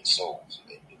 delivering souls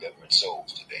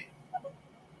today.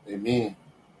 Amen.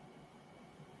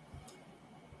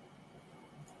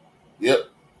 Yep.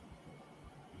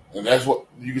 And that's what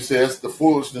you can say, that's the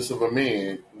foolishness of a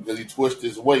man, because he twists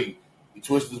his way. He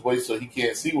twists his way so he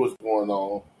can't see what's going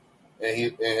on,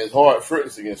 and his heart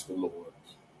frets against the Lord.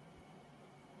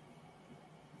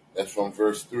 That's from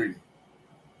verse 3.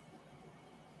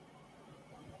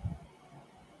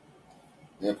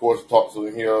 And of course, it talks over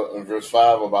here in verse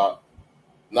 5 about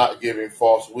not giving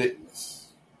false witness.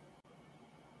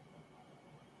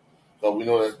 So we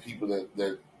know there's people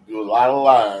that do a lot of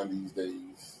lying these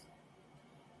days,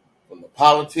 from the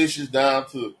politicians down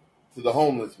to the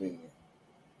homeless man.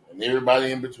 and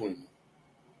everybody in between.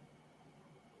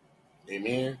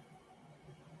 Amen.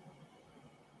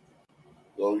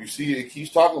 So you see, it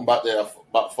keeps talking about that,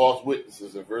 about false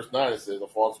witnesses. In verse 9, it says, a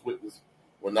false witness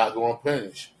will not go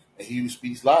unpunished, and he who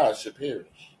speaks lies shall perish.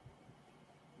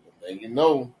 And you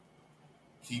know,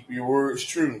 keep your words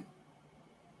true.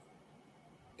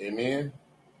 Amen.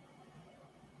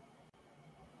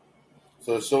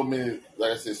 So there's so many,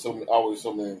 like I said, always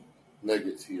so many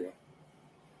nuggets here.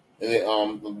 And then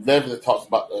 11, it talks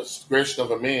about the transgression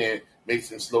of a man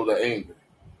makes him slow to anger,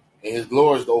 and his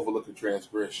glory is to overlook a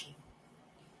transgression.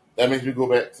 That makes me go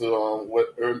back to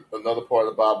another part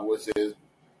of the Bible where it says,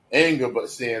 anger but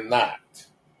sin not.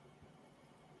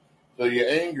 So your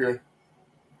anger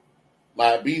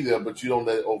might be there, but you don't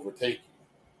let it overtake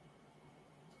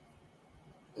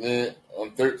you. And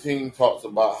then 13 talks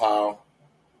about how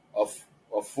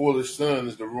a foolish son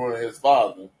is the ruin of his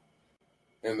father,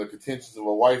 and the contentions of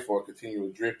a wife are a continual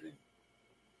dripping.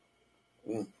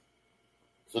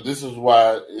 So this is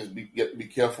why you have to be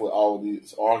careful with all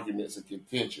these arguments and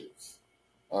contentions.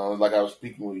 Like I was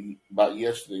speaking about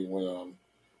yesterday when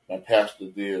my pastor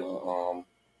did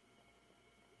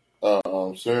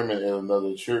sermon at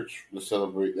another church to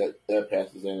celebrate that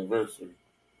pastor's anniversary.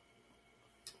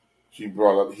 She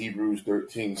brought up Hebrews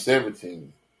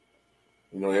 13:17.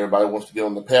 You know, everybody wants to get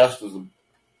on the pastors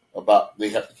about they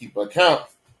have to keep an account,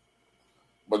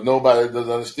 but nobody does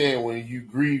understand when you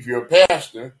grieve your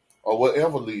pastor or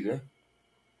whatever leader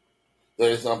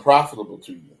that it's unprofitable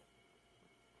to you.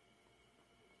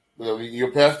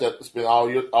 Your pastor have to spend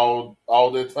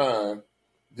all their time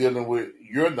dealing with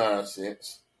your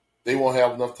nonsense. They won't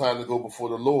have enough time to go before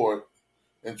the Lord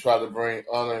and try to bring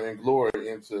honor and glory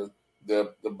into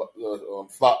the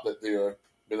flock that they are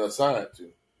been assigned to.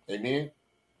 Amen.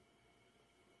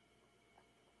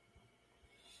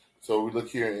 So we look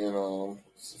here in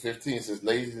 15. It says,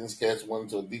 laziness casts one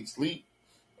into a deep sleep,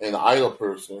 and an idle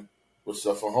person will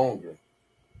suffer hunger.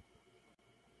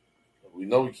 We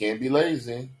know we can't be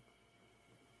lazy.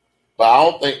 But I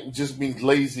don't think it just means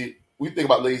lazy. We think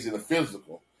about lazy in the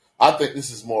physical. I think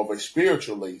this is more of a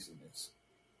spiritual laziness.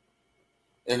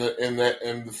 And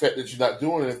the fact that you're not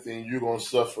doing anything, you're going to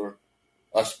suffer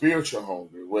a spiritual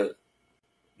hunger where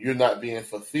you're not being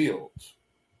fulfilled.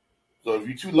 So if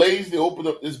you're too lazy to open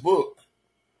up this book,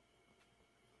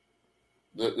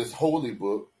 this holy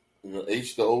book,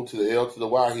 H to O to the L to the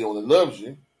Y, he only loves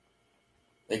you,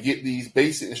 and get these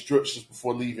basic instructions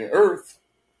before leaving earth,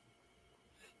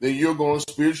 then you're going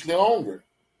to spiritually hunger.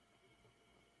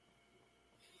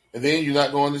 And then you're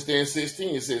not going to understand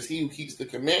 16. It says, he who keeps the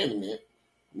commandment,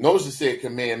 notice it said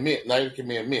commandment, not even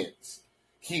commandments,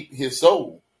 keep his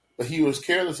soul. But he who is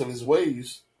careless of his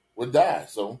ways will die.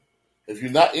 So if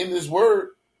you're not in this word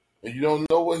and you don't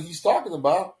know what he's talking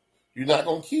about, you're not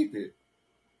going to keep it.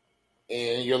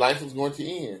 And your life is going to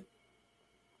end,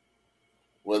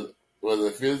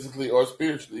 whether physically or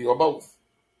spiritually or both.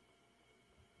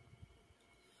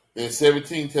 Then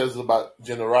 17 tells us about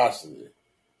generosity.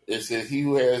 It says, he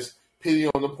who has pity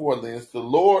on the poor lends to the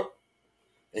Lord,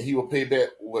 and he will pay back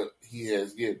what he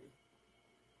has given.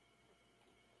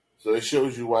 So it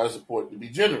shows you why it's important to be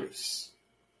generous.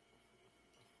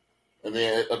 And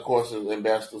then, of course, the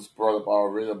ambassadors brought up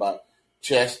already about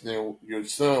chastening your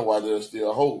son while there's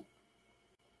still hope.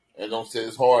 And don't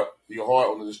set your heart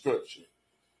on the destruction.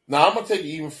 Now, I'm going to take it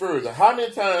even further. How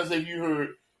many times have you heard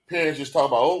parents just talk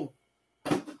about,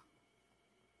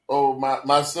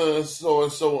 my son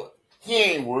so-and-so, he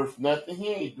ain't worth nothing. He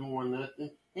ain't doing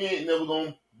nothing. He ain't never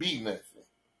going to be nothing.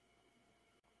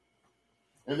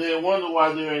 And then wonder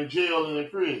why they're in jail and in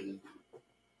prison.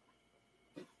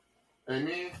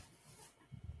 Amen?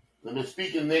 And they're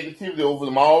speaking negativity over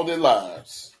them all their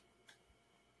lives.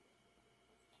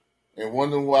 And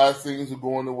wondering why things are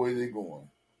going the way they're going.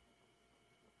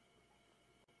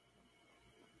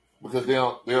 Because they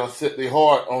don't set their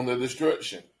heart on the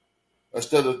destruction.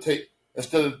 Instead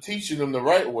of teaching them the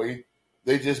right way,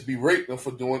 they just berate them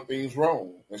for doing things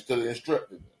wrong instead of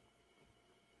instructing them.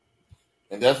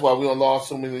 And that's why we don't lost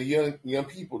so many young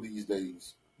people these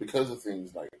days because of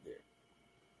things like that.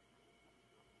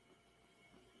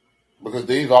 Because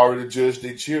they've already judged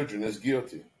their children as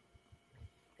guilty.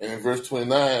 And in verse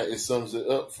 29, it sums it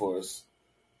up for us.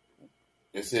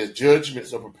 It says,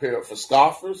 judgments are prepared for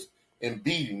scoffers and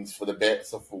beatings for the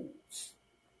backs of fools.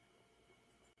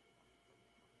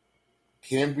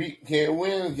 Can't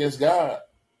win against God.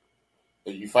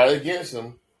 If you fight against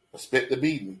him, expect the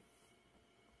beating.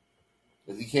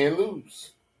 Because he can't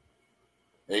lose.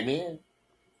 Amen.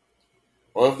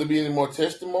 Or if there be any more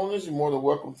testimonies, you're more than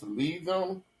welcome to leave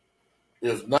them.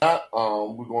 If not,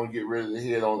 we're going to get ready to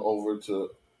head on over to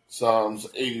Psalms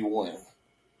 81.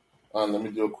 Let me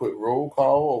do a quick roll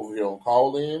call over here on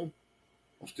call in.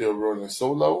 I'm still running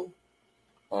solo.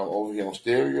 Over here on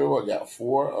stereo, I got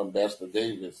 4. Ambassador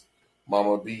Davis,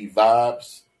 Mama B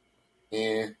Vibes,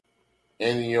 and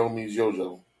Aniomi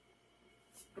Jojo.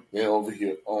 Then over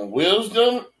here on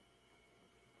Wisdom,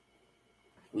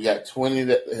 we got 20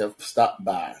 that have stopped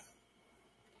by.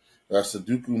 That's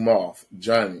Sudoku Moth,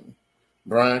 Johnny,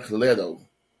 Brian Coletto,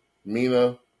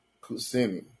 Mina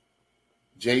Kusini,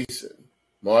 Jason,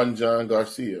 Martin John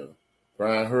Garcia,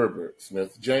 Brian Herbert,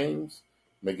 Smith James,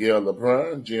 Miguel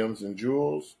LeBron, Gems and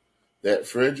Jewels, That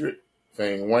Frederick,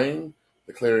 Fang Wayne,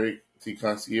 The Clarity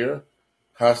Concierge,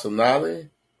 Hassan Ali,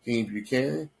 King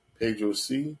Buchanan, Pedro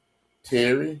C.,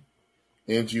 Terry,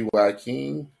 NGY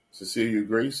King, Cecilia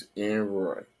Grace, and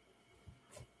Roy.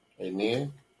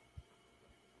 Amen.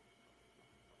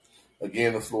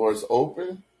 Again, the floor is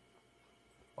open.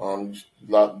 Leave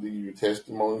your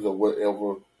testimonies or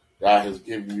whatever God has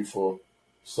given you for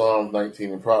Psalms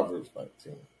 19 and Proverbs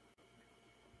 19.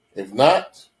 If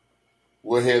not,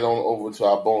 we'll head on over to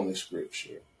our bonus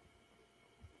scripture,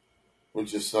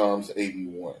 which is Psalms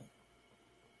 81.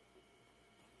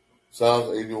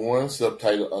 Psalms 81,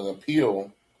 subtitled An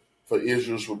Appeal for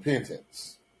Israel's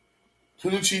Repentance. To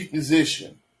the chief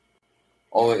musician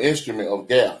on an instrument of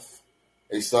Gath,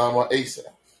 a psalm of Asaph.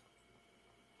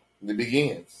 And it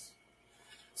begins.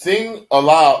 Sing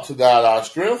aloud to God our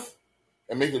strength,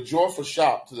 and make a joyful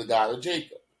shout to the God of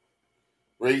Jacob.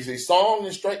 Raise a song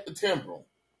and strike the timbrel,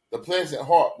 the pleasant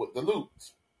harp with the lute.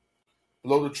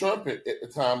 Blow the trumpet at the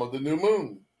time of the new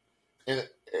moon, and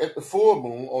at the full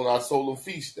moon on our solemn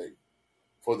feast day.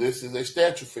 For this is a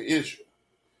statute for Israel,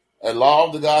 a law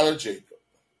of the God of Jacob.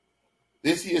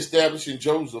 This he established in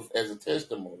Joseph as a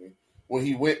testimony when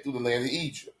he went through the land of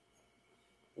Egypt.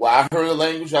 While I heard a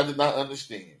language I did not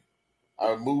understand,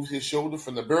 I removed his shoulder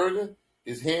from the burden,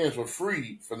 his hands were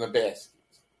freed from the basket.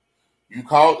 You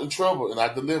called in trouble, and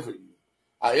I delivered you.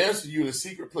 I answered you in the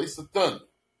secret place of thunder.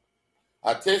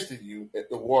 I tested you at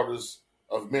the waters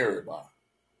of Meribah.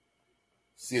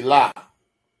 Selah.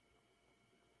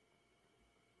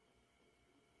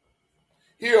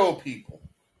 Hear, O people,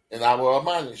 and I will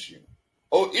admonish you.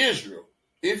 O Israel,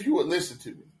 if you would listen to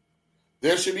me.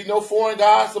 There should be no foreign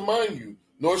gods among you,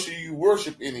 nor should you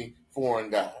worship any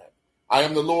foreign god. I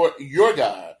am the Lord your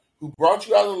God, who brought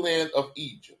you out of the land of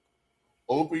Egypt.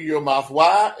 Open your mouth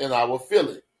wide, and I will fill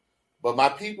it. But my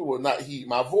people will not heed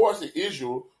my voice, and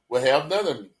Israel will have none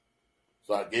of me.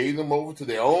 So I gave them over to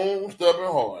their own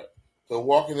stubborn heart, to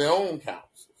walk in their own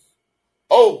counsels.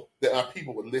 Oh, that my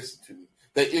people would listen to me,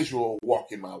 that Israel would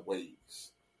walk in my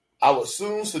ways. I would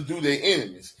soon subdue their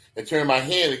enemies and turn my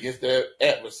hand against their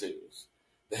adversaries.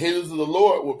 The haters of the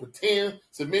Lord will pretend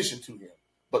submission to him,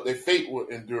 but their fate will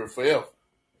endure forever.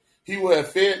 He will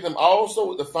have fed them also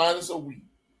with the finest of wheat,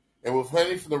 and with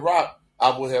honey from the rock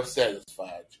I will have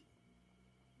satisfied you.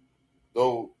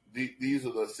 Though these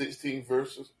are the 16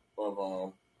 verses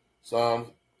of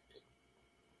Psalm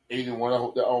 81. I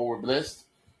hope that all were blessed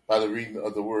by the reading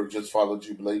of the word. Just follow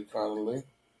Jubilate Connolly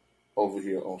over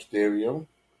here on stereo.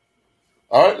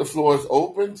 All right, the floor is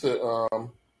open to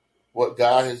what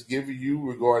God has given you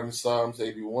regarding Psalms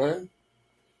 81.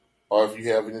 Or if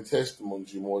you have any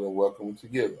testimonies, you're more than welcome to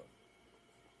give them.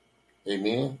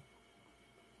 Amen.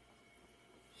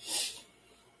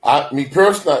 Me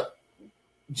personally,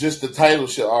 just the title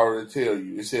should already tell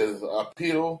you. It says,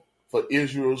 Appeal for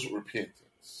Israel's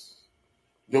Repentance.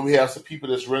 We have some people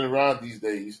that's running around these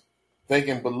days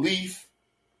thinking belief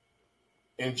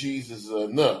in Jesus is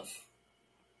enough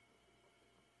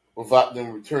without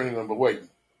them returning them away.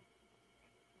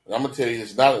 And I'm going to tell you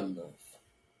it's not enough.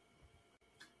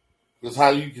 Because how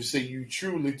you can say you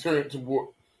truly turn toward,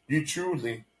 you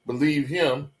truly believe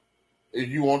him if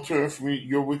you won't turn from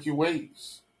your wicked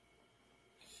ways.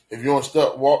 If you don't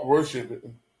stop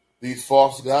worshiping these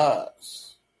false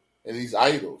gods and these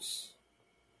idols,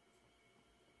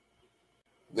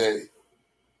 that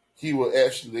he will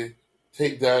actually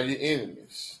take down your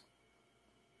enemies.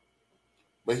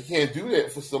 But he can't do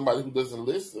that for somebody who doesn't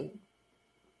listen.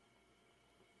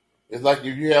 It's like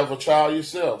if you have a child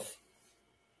yourself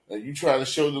and you try to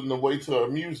show them the way to a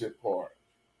music park.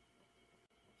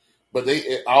 But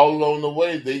they all along the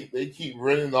way, they keep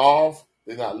running off.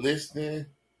 They're not listening.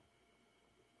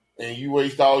 And you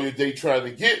waste all your day trying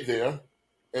to get there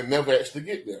and never actually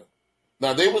get there.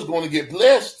 Now, they was going to get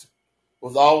blessed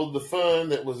with all of the fun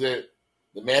that was at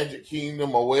the Magic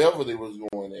Kingdom or wherever they was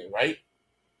going at, right?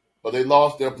 But they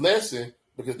lost their blessing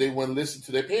because they wouldn't listen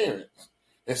to their parents.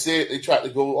 Instead, they tried to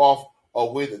go off a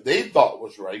way that they thought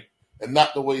was right and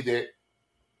not the way that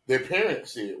their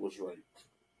parents said was right.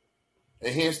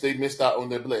 and hence they missed out on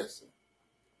their blessing.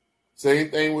 Same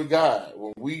thing with God.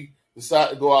 When we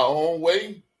decide to go our own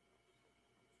way,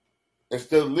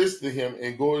 instead of listening to him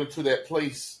and going into that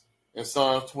place in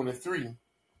Psalms 23,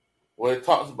 where it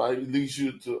talks about it leads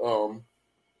you to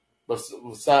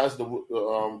besides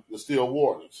the still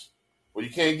waters. Well,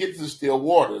 you can't get to the still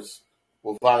waters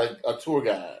without a tour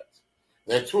guide.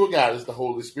 That tour guide is the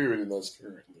Holy Spirit in us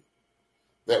currently,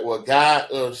 that will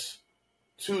guide us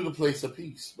to the place of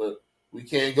peace. But we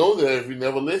can't go there if we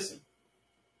never listen.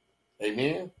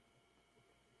 Amen.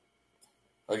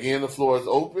 Again, the floor is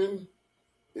open.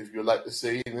 If you'd like to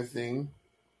say anything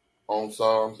on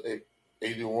Psalms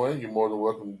 81, you're more than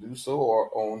welcome to do so, or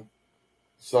on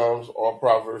Psalms or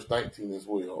Proverbs 19 as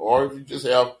well. Or if you just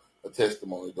have a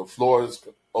testimony, the floor is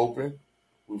open.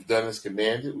 We've done as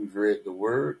commanded. We've read the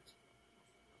word.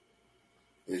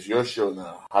 It's your show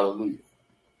now. Hallelujah.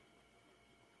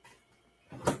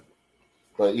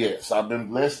 But yes, I've been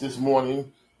blessed this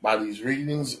morning by these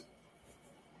readings.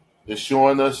 It's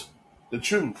showing us the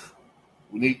truth.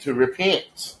 We need to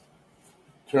repent.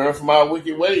 Turn from our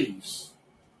wicked ways.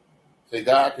 Say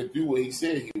God could do what he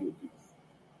said he would do.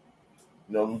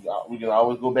 You know, we can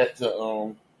always go back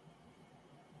to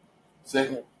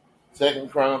Second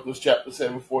Chronicles chapter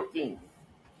 7:14.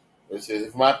 It says,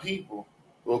 if my people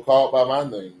who are called by my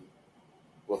name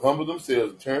will humble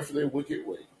themselves and turn from their wicked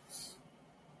ways,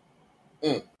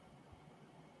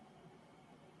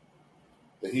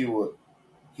 that he would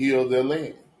heal their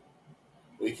land.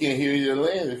 But he can't heal your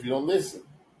land if you don't listen.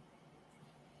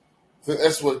 So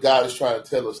that's what God is trying to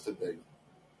tell us today.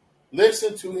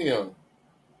 Listen to him.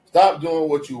 Stop doing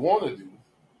what you want to do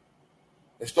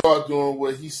and start doing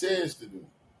what he says to do.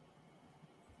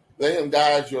 Let him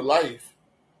guide your life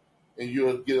and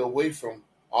you'll get away from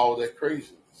all that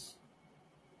craziness.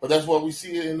 But that's what we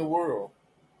see in the world.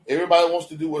 Everybody wants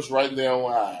to do what's right in their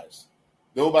own eyes.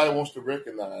 Nobody wants to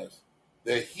recognize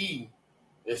that he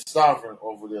is sovereign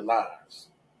over their lives.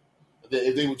 That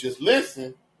if they would just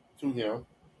listen to him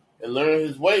and learn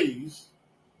his ways,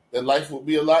 then life will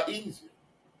be a lot easier.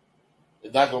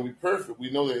 It's not going to be perfect.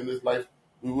 We know that in this life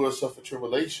we will suffer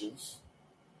tribulations.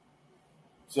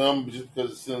 Some just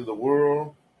because of sin in the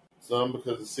world, some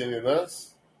because of sin in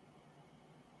us.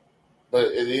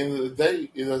 But at the end of the day,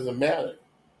 it doesn't matter.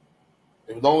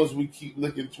 As long as we keep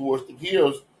looking towards the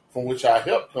hills from which our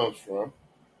help comes from,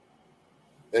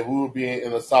 that we will be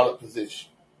in a solid position.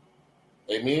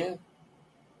 Amen?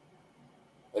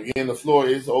 Again, the floor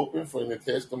is open for any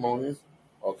testimonies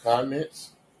or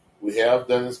comments. We have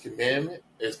done as commanded,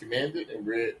 and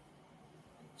read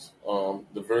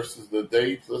the verses of the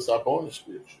day plus our bonus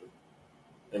scripture.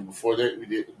 And before that, we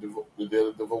did the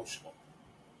daily devotional.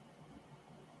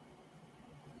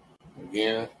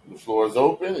 Again, the floor is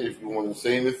open. If you want to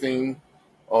say anything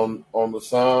on the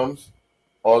Psalms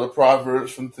or the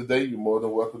Proverbs from today, you're more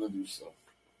than welcome to do so.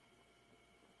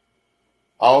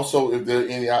 Also, if there are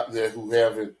any out there who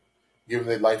haven't given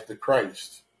their life to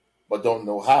Christ but don't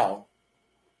know how,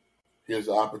 here's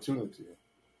the opportunity.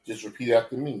 Just repeat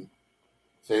after me.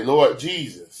 Say, Lord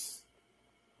Jesus,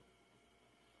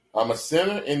 I'm a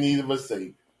sinner in need of a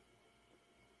Savior.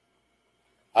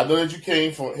 I know that you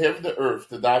came from heaven to earth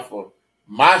to die for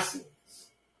my sins.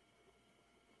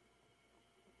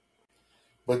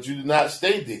 But you did not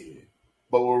stay dead,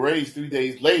 but were raised 3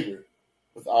 days later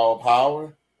with all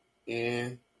power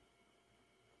in,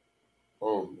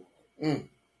 with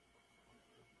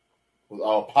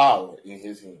all power in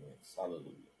his hands. Hallelujah.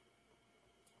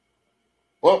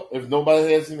 Well, if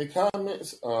nobody has any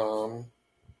comments, I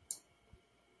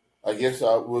guess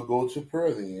I will go to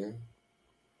prayer then.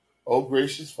 Oh,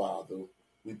 gracious Father,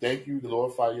 we thank you,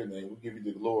 glorify your name. We give you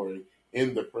the glory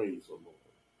and the praise, O Lord.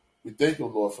 We thank you,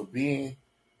 Lord, for being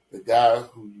the God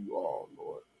who you are,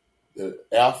 Lord. The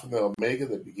Alpha and the Omega,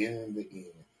 the beginning and the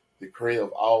end, the creator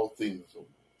of all things, O Lord.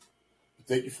 We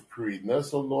thank you for creating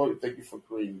us, O Lord. We thank you for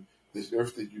creating this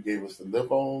earth that you gave us to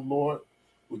live on, Lord.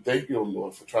 We thank you, O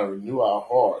Lord, for trying to renew our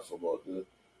hearts, O Lord,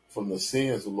 from the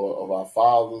sins, O Lord, of our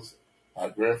fathers, our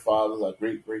grandfathers, our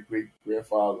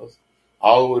great-great-great-grandfathers,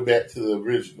 all the way back to the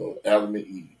original, Adam and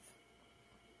Eve.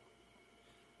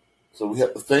 So we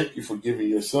have to thank you for giving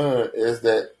your son as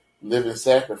that living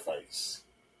sacrifice,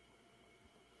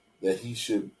 that he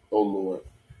should, oh Lord,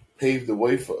 pave the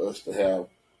way for us to have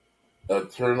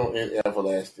eternal and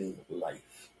everlasting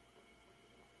life.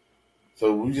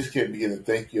 So we just can't begin to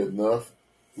thank you enough.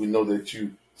 We know that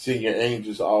you send your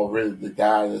angels already to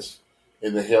guide us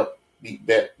and to help beat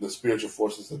back the spiritual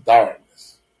forces of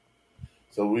darkness.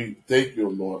 So we thank you,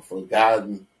 Lord, for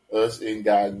guiding us and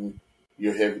guiding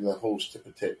your heavenly host to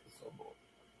protect us, oh Lord.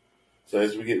 So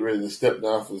as we get ready to step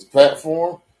down from this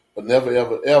platform, but never,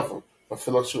 ever, ever for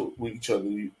fellowship with each other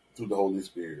through the Holy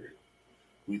Spirit.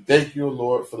 We thank you,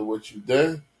 Lord, for what you've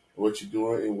done, what you're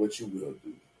doing, and what you will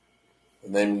do.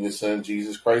 In the name of your Son,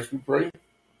 Jesus Christ, we pray.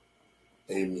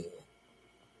 Amen.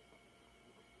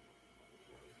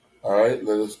 All right,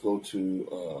 let us go to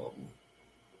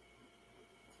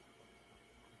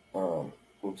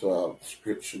our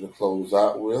scripture to close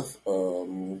out with. Let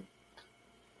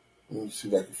me see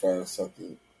if I can find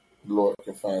something. The Lord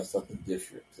can find something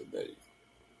different today.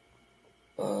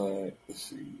 Let's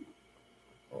see.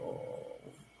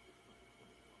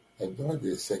 I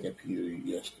did 2 Peter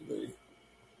yesterday.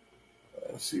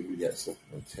 Let's see if we got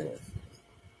something in Timothy.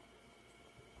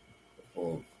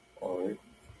 All right.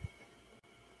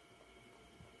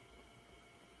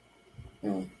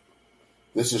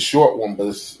 This is a short one, but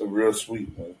it's a real sweet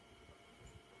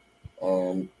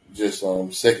one. Just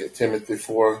 2 Timothy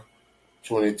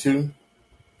 4:22.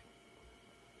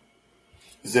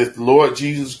 It says, "The Lord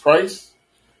Jesus Christ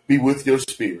be with your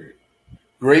spirit.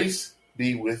 Grace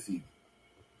be with you."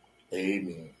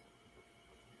 Amen.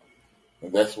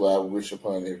 And that's what I wish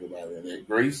upon everybody. That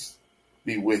grace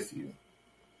be with you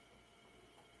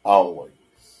always.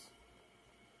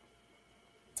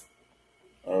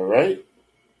 All right.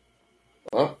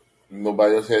 Well, if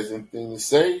nobody else has anything to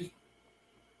say,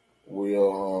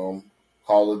 we'll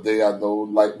call it a day. I know,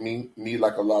 like me,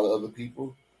 like a lot of other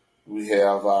people, we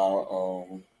have our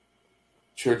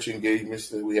church engagements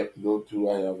that we have to go to.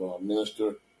 I have a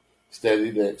minister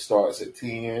study that starts at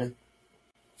 10.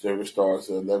 Service starts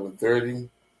at 11:30.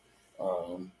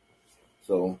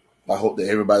 So I hope that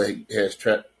everybody has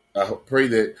pray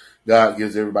that God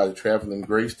gives everybody traveling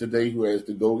grace today who has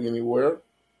to go anywhere,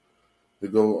 to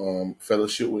go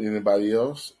fellowship with anybody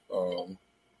else. And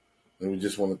we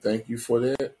just want to thank you for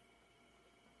that.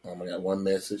 I got one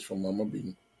message from Mama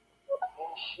B.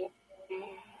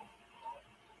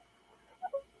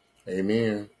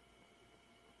 Amen.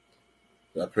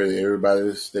 I pray that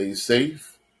everybody stays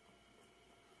safe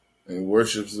and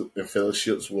worships and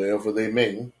fellowships wherever they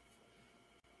may,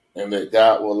 and that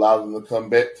God will allow them to come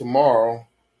back tomorrow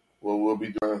where we'll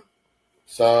be doing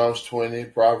Psalms 20,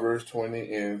 Proverbs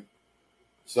 20, and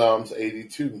Psalms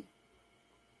 82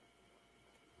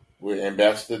 with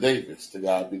Ambassador Davis. To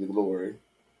God be the glory.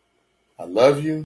 I love you.